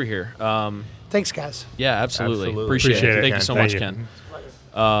get on over here. Thanks, guys. Yeah, absolutely. Absolutely. Appreciate Appreciate it. it, Thank you Ken. so Thank much, you. Ken.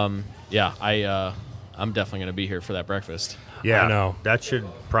 Yeah, I'm definitely going to be here for that breakfast. Yeah, I know. That should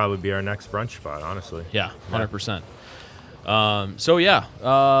probably be our next brunch spot, honestly. Yeah, 100%. So,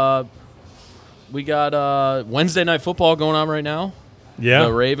 yeah, we got Wednesday Night Football going on right now. Yeah.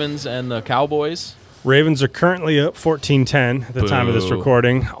 The Ravens and the Cowboys. Ravens are currently up 14-10 at the time of this Boo.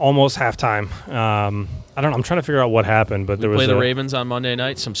 recording, almost halftime. I don't know. I'm trying to figure out what happened, but there We was play the Ravens on Monday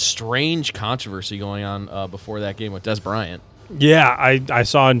night. Some strange controversy going on before that game with Des Bryant. Yeah, I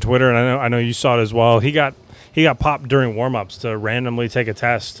saw on Twitter, and I know you saw it as well. He got popped during warm-ups to randomly take a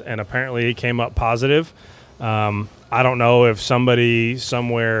test, and apparently he came up positive. I don't know if somebody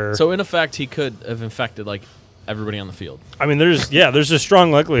somewhere. So, in effect, he could have infected, like, everybody on the field. I mean, there's a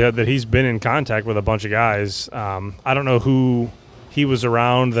strong likelihood that he's been in contact with a bunch of guys. I don't know who he was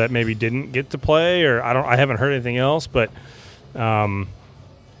around that maybe didn't get to play, or I haven't heard anything else, but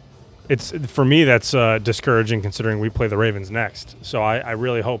it's for me that's discouraging considering we play the Ravens next. So I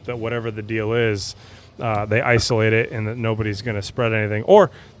really hope that whatever the deal is, they isolate it and that nobody's going to spread anything.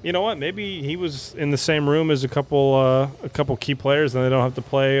 Or you know what? Maybe he was in the same room as a couple key players, and they don't have to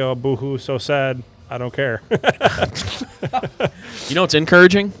play. Oh, boo-hoo, so sad. I don't care. You know what's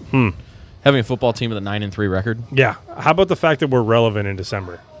encouraging? Having a football team with a 9-3 record. Yeah. How about the fact that we're relevant in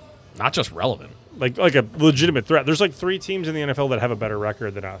December? Not just relevant. Like a legitimate threat. There's like 3 teams in the NFL that have a better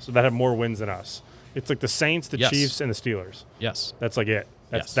record than us, that have more wins than us. It's like the Saints, the Yes. Chiefs, and the Steelers. Yes. That's like it.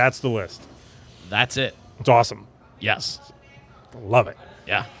 Yes. That's the list. That's it. It's awesome. Yes. Love it.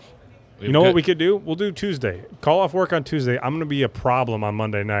 Yeah. You know what we could do? We'll do Tuesday. Call off work on Tuesday. I'm going to be a problem on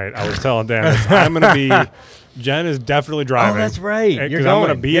Monday night. I was telling Dan this. I'm going to be. Jen is definitely driving. Oh, that's right. You're Because going. I'm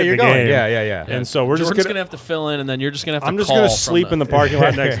going to be at you're the going. game. Yeah. And so we're Jordan's just going to have to fill in, and then you're just going to have to I'm just call going to from sleep in the parking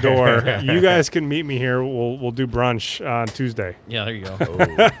lot next door. You guys can meet me here. We'll do brunch on Tuesday. Yeah, there you go.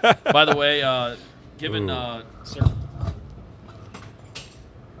 By the way, given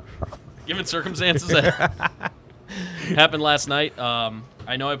circumstances that happened last night,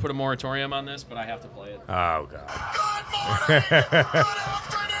 I know I put a moratorium on this, but I have to play it. Oh, God. Good morning, good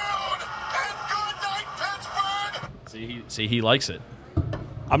afternoon, and good night, Pittsburgh! See, he likes it.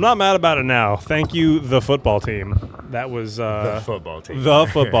 I'm not mad about it now. Thank you, the football team. That was The football team. The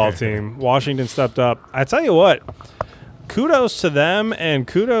football team. Washington stepped up. I tell you what, kudos to them and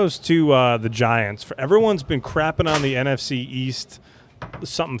kudos to the Giants. For everyone's been crapping on the NFC East.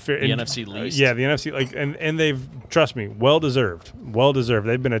 Something fair. The NFC least? Yeah, the NFC. And they've, trust me, well deserved. Well deserved.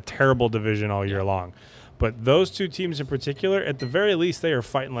 They've been a terrible division all year long. But those 2 teams in particular, at the very least, they are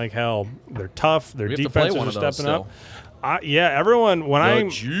fighting like hell. They're tough. Their We have to play defenses one are of those stepping up. still. Yeah, everyone. When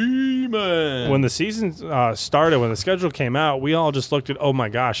G-Man. when the season started, when the schedule came out, we all just looked at, oh my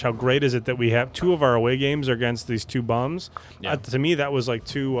gosh, how great is it that we have 2 of our away games are against these 2 bums? Yeah. To me, that was like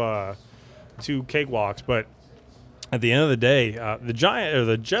two cakewalks. But at the end of the day,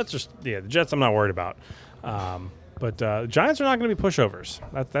 the Jets I'm not worried about. But the Giants are not going to be pushovers.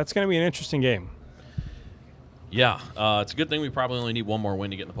 That's going to be an interesting game. Yeah, it's a good thing we probably only need one more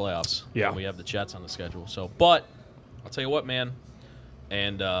win to get in the playoffs. Yeah. And we have the Jets on the schedule. So, but I'll tell you what, man,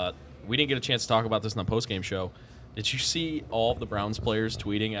 and we didn't get a chance to talk about this in the postgame show. Did you see all of the Browns players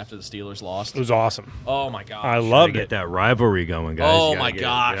tweeting after the Steelers lost? It was awesome. Oh, my gosh. I loved Get it. that rivalry going, guys. Oh, You gotta my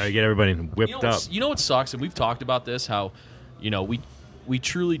gosh. You gotta get everybody whipped up. You know what sucks? And we've talked about this, how, we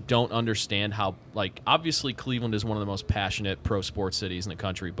truly don't understand how, obviously Cleveland is one of the most passionate pro sports cities in the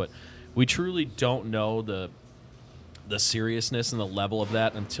country, but we truly don't know the seriousness and the level of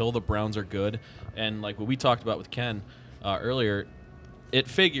that until the Browns are good. And like what we talked about with Ken earlier, it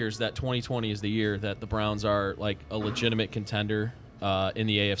figures that 2020 is the year that the Browns are like a legitimate contender in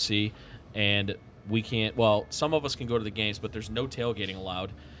the AFC, and we can't. Well, some of us can go to the games, but there's no tailgating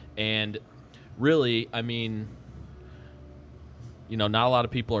allowed. And really, I mean, not a lot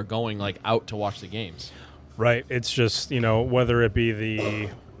of people are going out to watch the games. Right. It's just, whether it be the,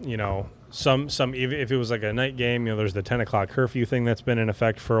 some even if it was like a night game, there's the 10 o'clock curfew thing that's been in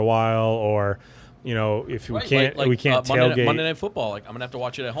effect for a while, or if we can't tailgate Monday Night Football. I'm gonna have to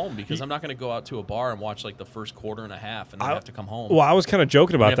watch it at home because I'm not gonna go out to a bar and watch the first quarter and a half and then have to come home. Well, I was kind of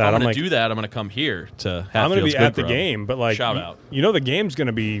joking about if that. I'm like, do that, I'm gonna come here to. I'm going to be at the Grub. game, but Shout out. the game's going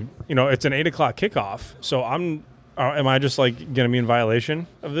to be, it's an 8 o'clock kickoff, so am I just going to be in violation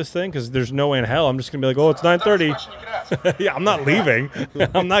of this thing? Because there's no way in hell I'm just going to be like, oh, it's 9:30. Yeah, I'm not leaving.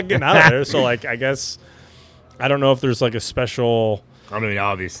 I'm not getting out of there. So I guess I don't know if there's a special I mean,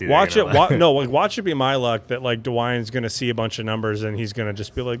 obviously, watch it be my luck that like DeWine's going to see a bunch of numbers and he's going to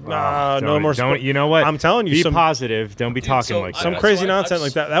just be like, nah, no more. You know what? I'm telling you, be positive. Don't be talking like some that. crazy nonsense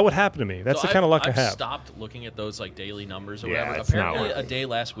like that. That would happen to me. That's the kind of luck I have. I've stopped looking at those like daily numbers or Yeah, whatever. it's not Apparently, worth a day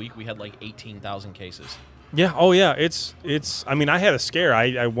last week we had like 18,000 cases. Yeah. Oh, yeah. It's. I mean, I had a scare.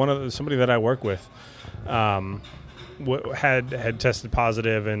 Somebody that I work with, had tested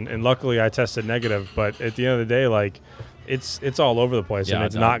positive, and luckily I tested negative. But at the end of the day, like, it's all over the place, and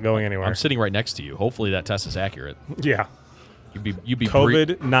it's not going anywhere. I'm sitting right next to you. Hopefully that test is accurate. Yeah. You'd be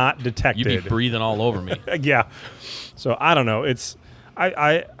COVID not detected. You'd be breathing all over me. Yeah. So I don't know. It's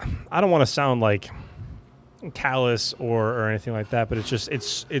I don't want to sound like callous or anything like that, but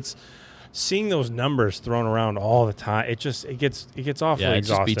it's seeing those numbers thrown around all the time. It gets awfully it exhausting.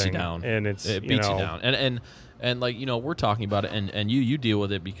 just beats you down, and it beats you down. And like we're talking about it, and you deal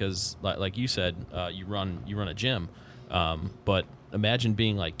with it because like you said, you run a gym, but imagine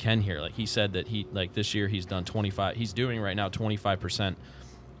being like Ken here. Like he said that he like this year he's done 25. He's doing right now 25%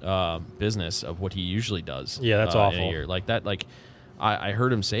 business of what he usually does. Yeah, that's awful. In a year. Like that. Like I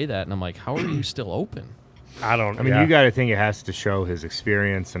heard him say that, and I'm like, how are you still open? I mean, you got to think it has to show his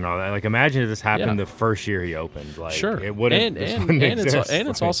experience and all that. Like, imagine if this happened the first year he opened. Like, sure, it wouldn't. And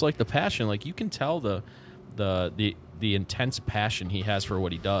it's also like the passion. Like you can tell the intense passion he has for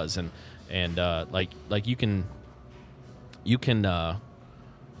what he does, and like you can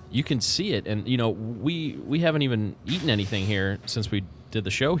see it. And we haven't even eaten anything here since we did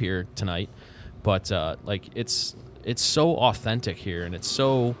the show here tonight, but like it's so authentic here, and it's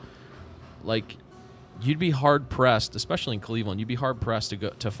so like. You'd be hard pressed, especially in Cleveland. You'd be hard pressed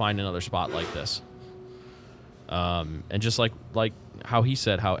to find another spot like this. And just like how he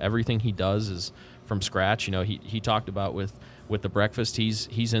said, how everything he does is from scratch. He talked about with the breakfast.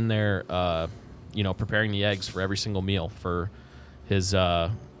 He's in there, preparing the eggs for every single meal for his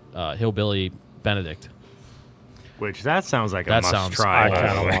hillbilly Benedict. Which that sounds like a must try. I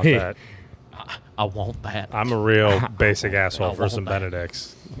kind of want that. I want that. I'm a real basic asshole for some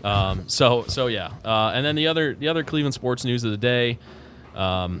Benedicts. So yeah. And then the other Cleveland sports news of the day,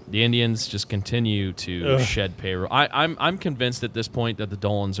 the Indians just continue to shed payroll. I'm convinced at this point that the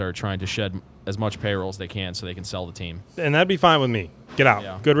Dolans are trying to shed as much payroll as they can so they can sell the team. And that'd be fine with me. Get out.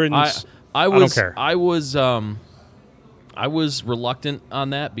 Yeah. Good riddance. I don't care. I was reluctant on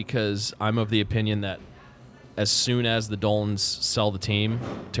that because I'm of the opinion that as soon as the Dolans sell the team,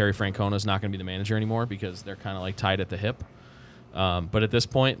 Terry Francona is not going to be the manager anymore because they're kind of like tied at the hip. But at this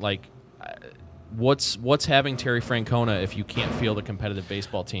point, like, what's having Terry Francona if you can't field a competitive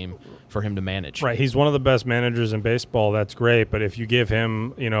baseball team for him to manage? Right, he's one of the best managers in baseball. That's great, but if you give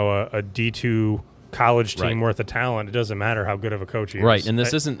him, a D2 college team worth of talent, it doesn't matter how good of a coach he is. Right, and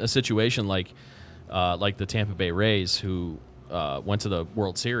this isn't a situation like the Tampa Bay Rays who went to the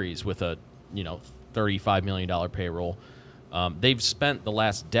World Series with a $35 million payroll. They've spent the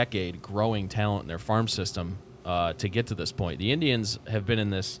last decade growing talent in their farm system to get to this point. The Indians have been in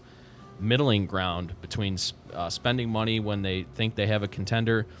this middling ground between spending money when they think they have a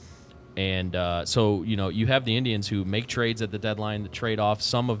contender, and so you have the Indians who make trades at the deadline to trade off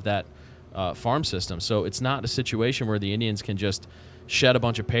some of that farm system. So it's not a situation where the Indians can just shed a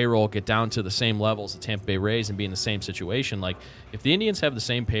bunch of payroll, get down to the same levels the Tampa Bay Rays, and be in the same situation. Like, if the Indians have the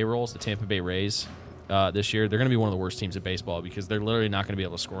same payroll as the Tampa Bay Rays this year, they're going to be one of the worst teams in baseball because they're literally not going to be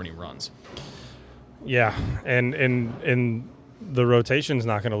able to score any runs. Yeah, and the rotation's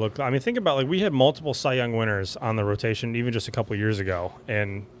not going to look. I mean, think about, like, we had multiple Cy Young winners on the rotation even just a couple years ago,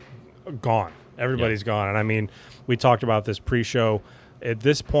 and gone. Everybody's gone. And I mean, we talked about this pre-show. At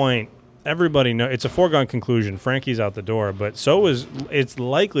this point, everybody knows it's a foregone conclusion. Frankie's out the door, but it's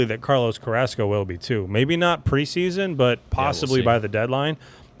likely that Carlos Carrasco will be too. Maybe not preseason, but possibly by the deadline.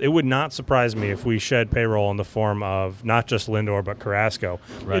 It would not surprise me if we shed payroll in the form of not just Lindor but Carrasco.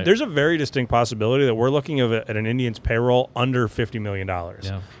 Right. There's a very distinct possibility that we're looking at an Indians payroll under $50 million,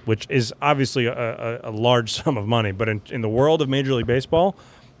 which is obviously a large sum of money. But in the world of Major League Baseball,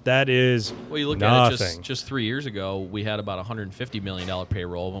 that is well, you look nothing. At it just 3 years ago, we had about $150 million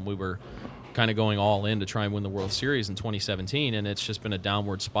payroll when we were kind of going all in to try and win the World Series in 2017, and it's just been a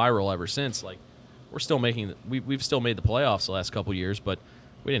downward spiral ever since. Like, we're still making we've still made the playoffs the last couple of years, but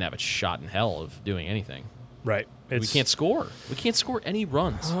we didn't have a shot in hell of doing anything. Right. We can't score. We can't score any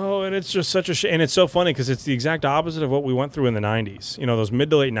runs. Oh, and it's just such a shame. And it's so funny because it's the exact opposite of what we went through in the 90s. Those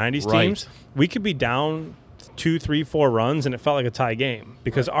mid to late 90s teams, we could be down 2, 3, 4 runs, and it felt like a tie game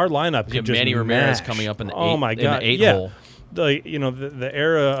because our lineup could just Manny Ramirez coming up in the eighth hole. The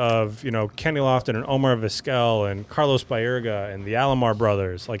era of Kenny Lofton and Omar Vizquel and Carlos Baerga and the Alomar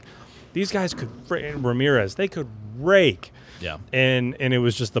brothers, like these guys Ramirez, they could rake. Yeah. And it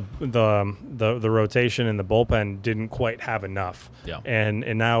was just the rotation and the bullpen didn't quite have enough. Yeah.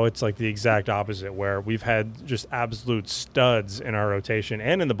 And now it's like the exact opposite, where we've had just absolute studs in our rotation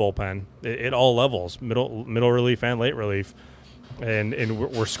and in the bullpen at all levels, middle relief and late relief, and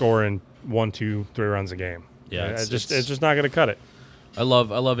we're scoring 1, 2, 3 runs a game. Yeah, it's just not going to cut it. I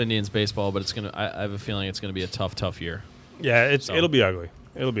love Indians baseball, but I have a feeling it's gonna be a tough year. Yeah, it'll be ugly.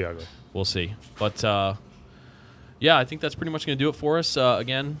 It'll be ugly. We'll see. But yeah, I think that's pretty much going to do it for us.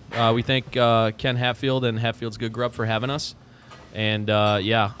 Again, we thank Ken Hatfield and Hatfield's Good Grub for having us. And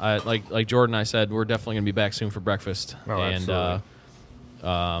like Jordan and I said, we're definitely going to be back soon for breakfast. Oh, and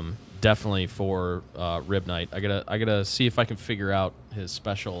definitely for rib night. I gotta see if I can figure out his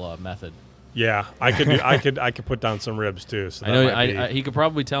special method. Yeah, I could put down some ribs too. So I know he could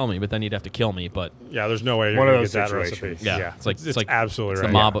probably tell me, but then he'd have to kill me. But yeah, there's no way you're One going of to get those that situations. recipe. yeah, it's like absolutely it's right.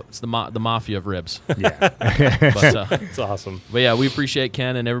 the mob. It's the mafia of ribs. Yeah. But, It's awesome. But yeah, we appreciate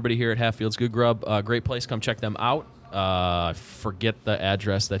Ken and everybody here at Hatfield's Good Grub. Great place. Come check them out. I forget the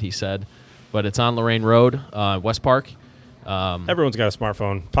address that he said, but it's on Lorraine Road, West Park. Everyone's got a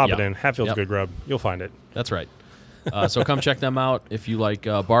smartphone. Pop Yep. it in. Hatfield's Yep. Good Grub. You'll find it. That's right. So come check them out if you like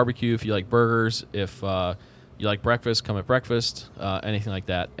barbecue, if you like burgers, if you like breakfast, come at breakfast, anything like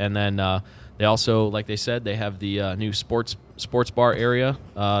that. And then they also, like they said, they have the new sports bar area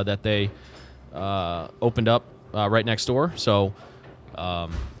that they opened up right next door. So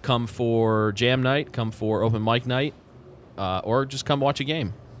come for jam night, come for open mic night, or just come watch a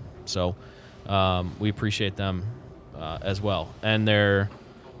game. So we appreciate them as well. And they're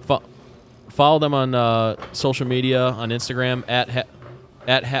follow them on social media, on Instagram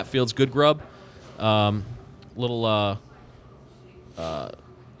at Hatfield's Good Grub. Little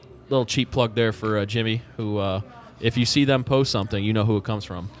cheap plug there for Jimmy, who if you see them post something, you know who it comes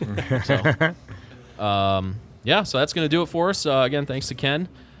from. So so that's going to do it for us. Again, thanks to Ken.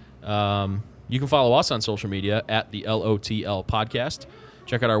 You can follow us on social media at the LOTL Podcast.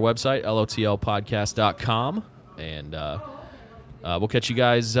 Check out our website, lotlpodcast.com. And we'll catch you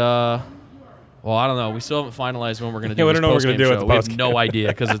guys. Well, I don't know. We still haven't finalized when we're going to do we this don't know what we're postgame gonna do show. with the We have postgame. no idea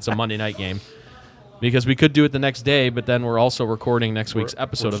because it's a Monday night game. Because we could do it the next day, but then we're also recording next week's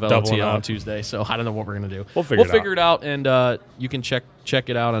episode of just doubling LOTL on up. Tuesday. So I don't know what we're going to do. We'll figure it out, and you can check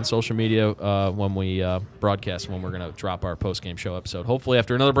it out on social media when we broadcast, when we're going to drop our postgame show episode, hopefully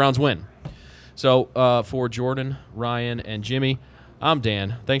after another Browns win. So for Jordan, Ryan, and Jimmy, I'm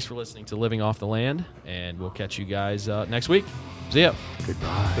Dan. Thanks for listening to Living Off the Land, and we'll catch you guys next week. See ya.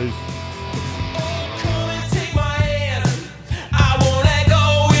 Goodbye. Peace.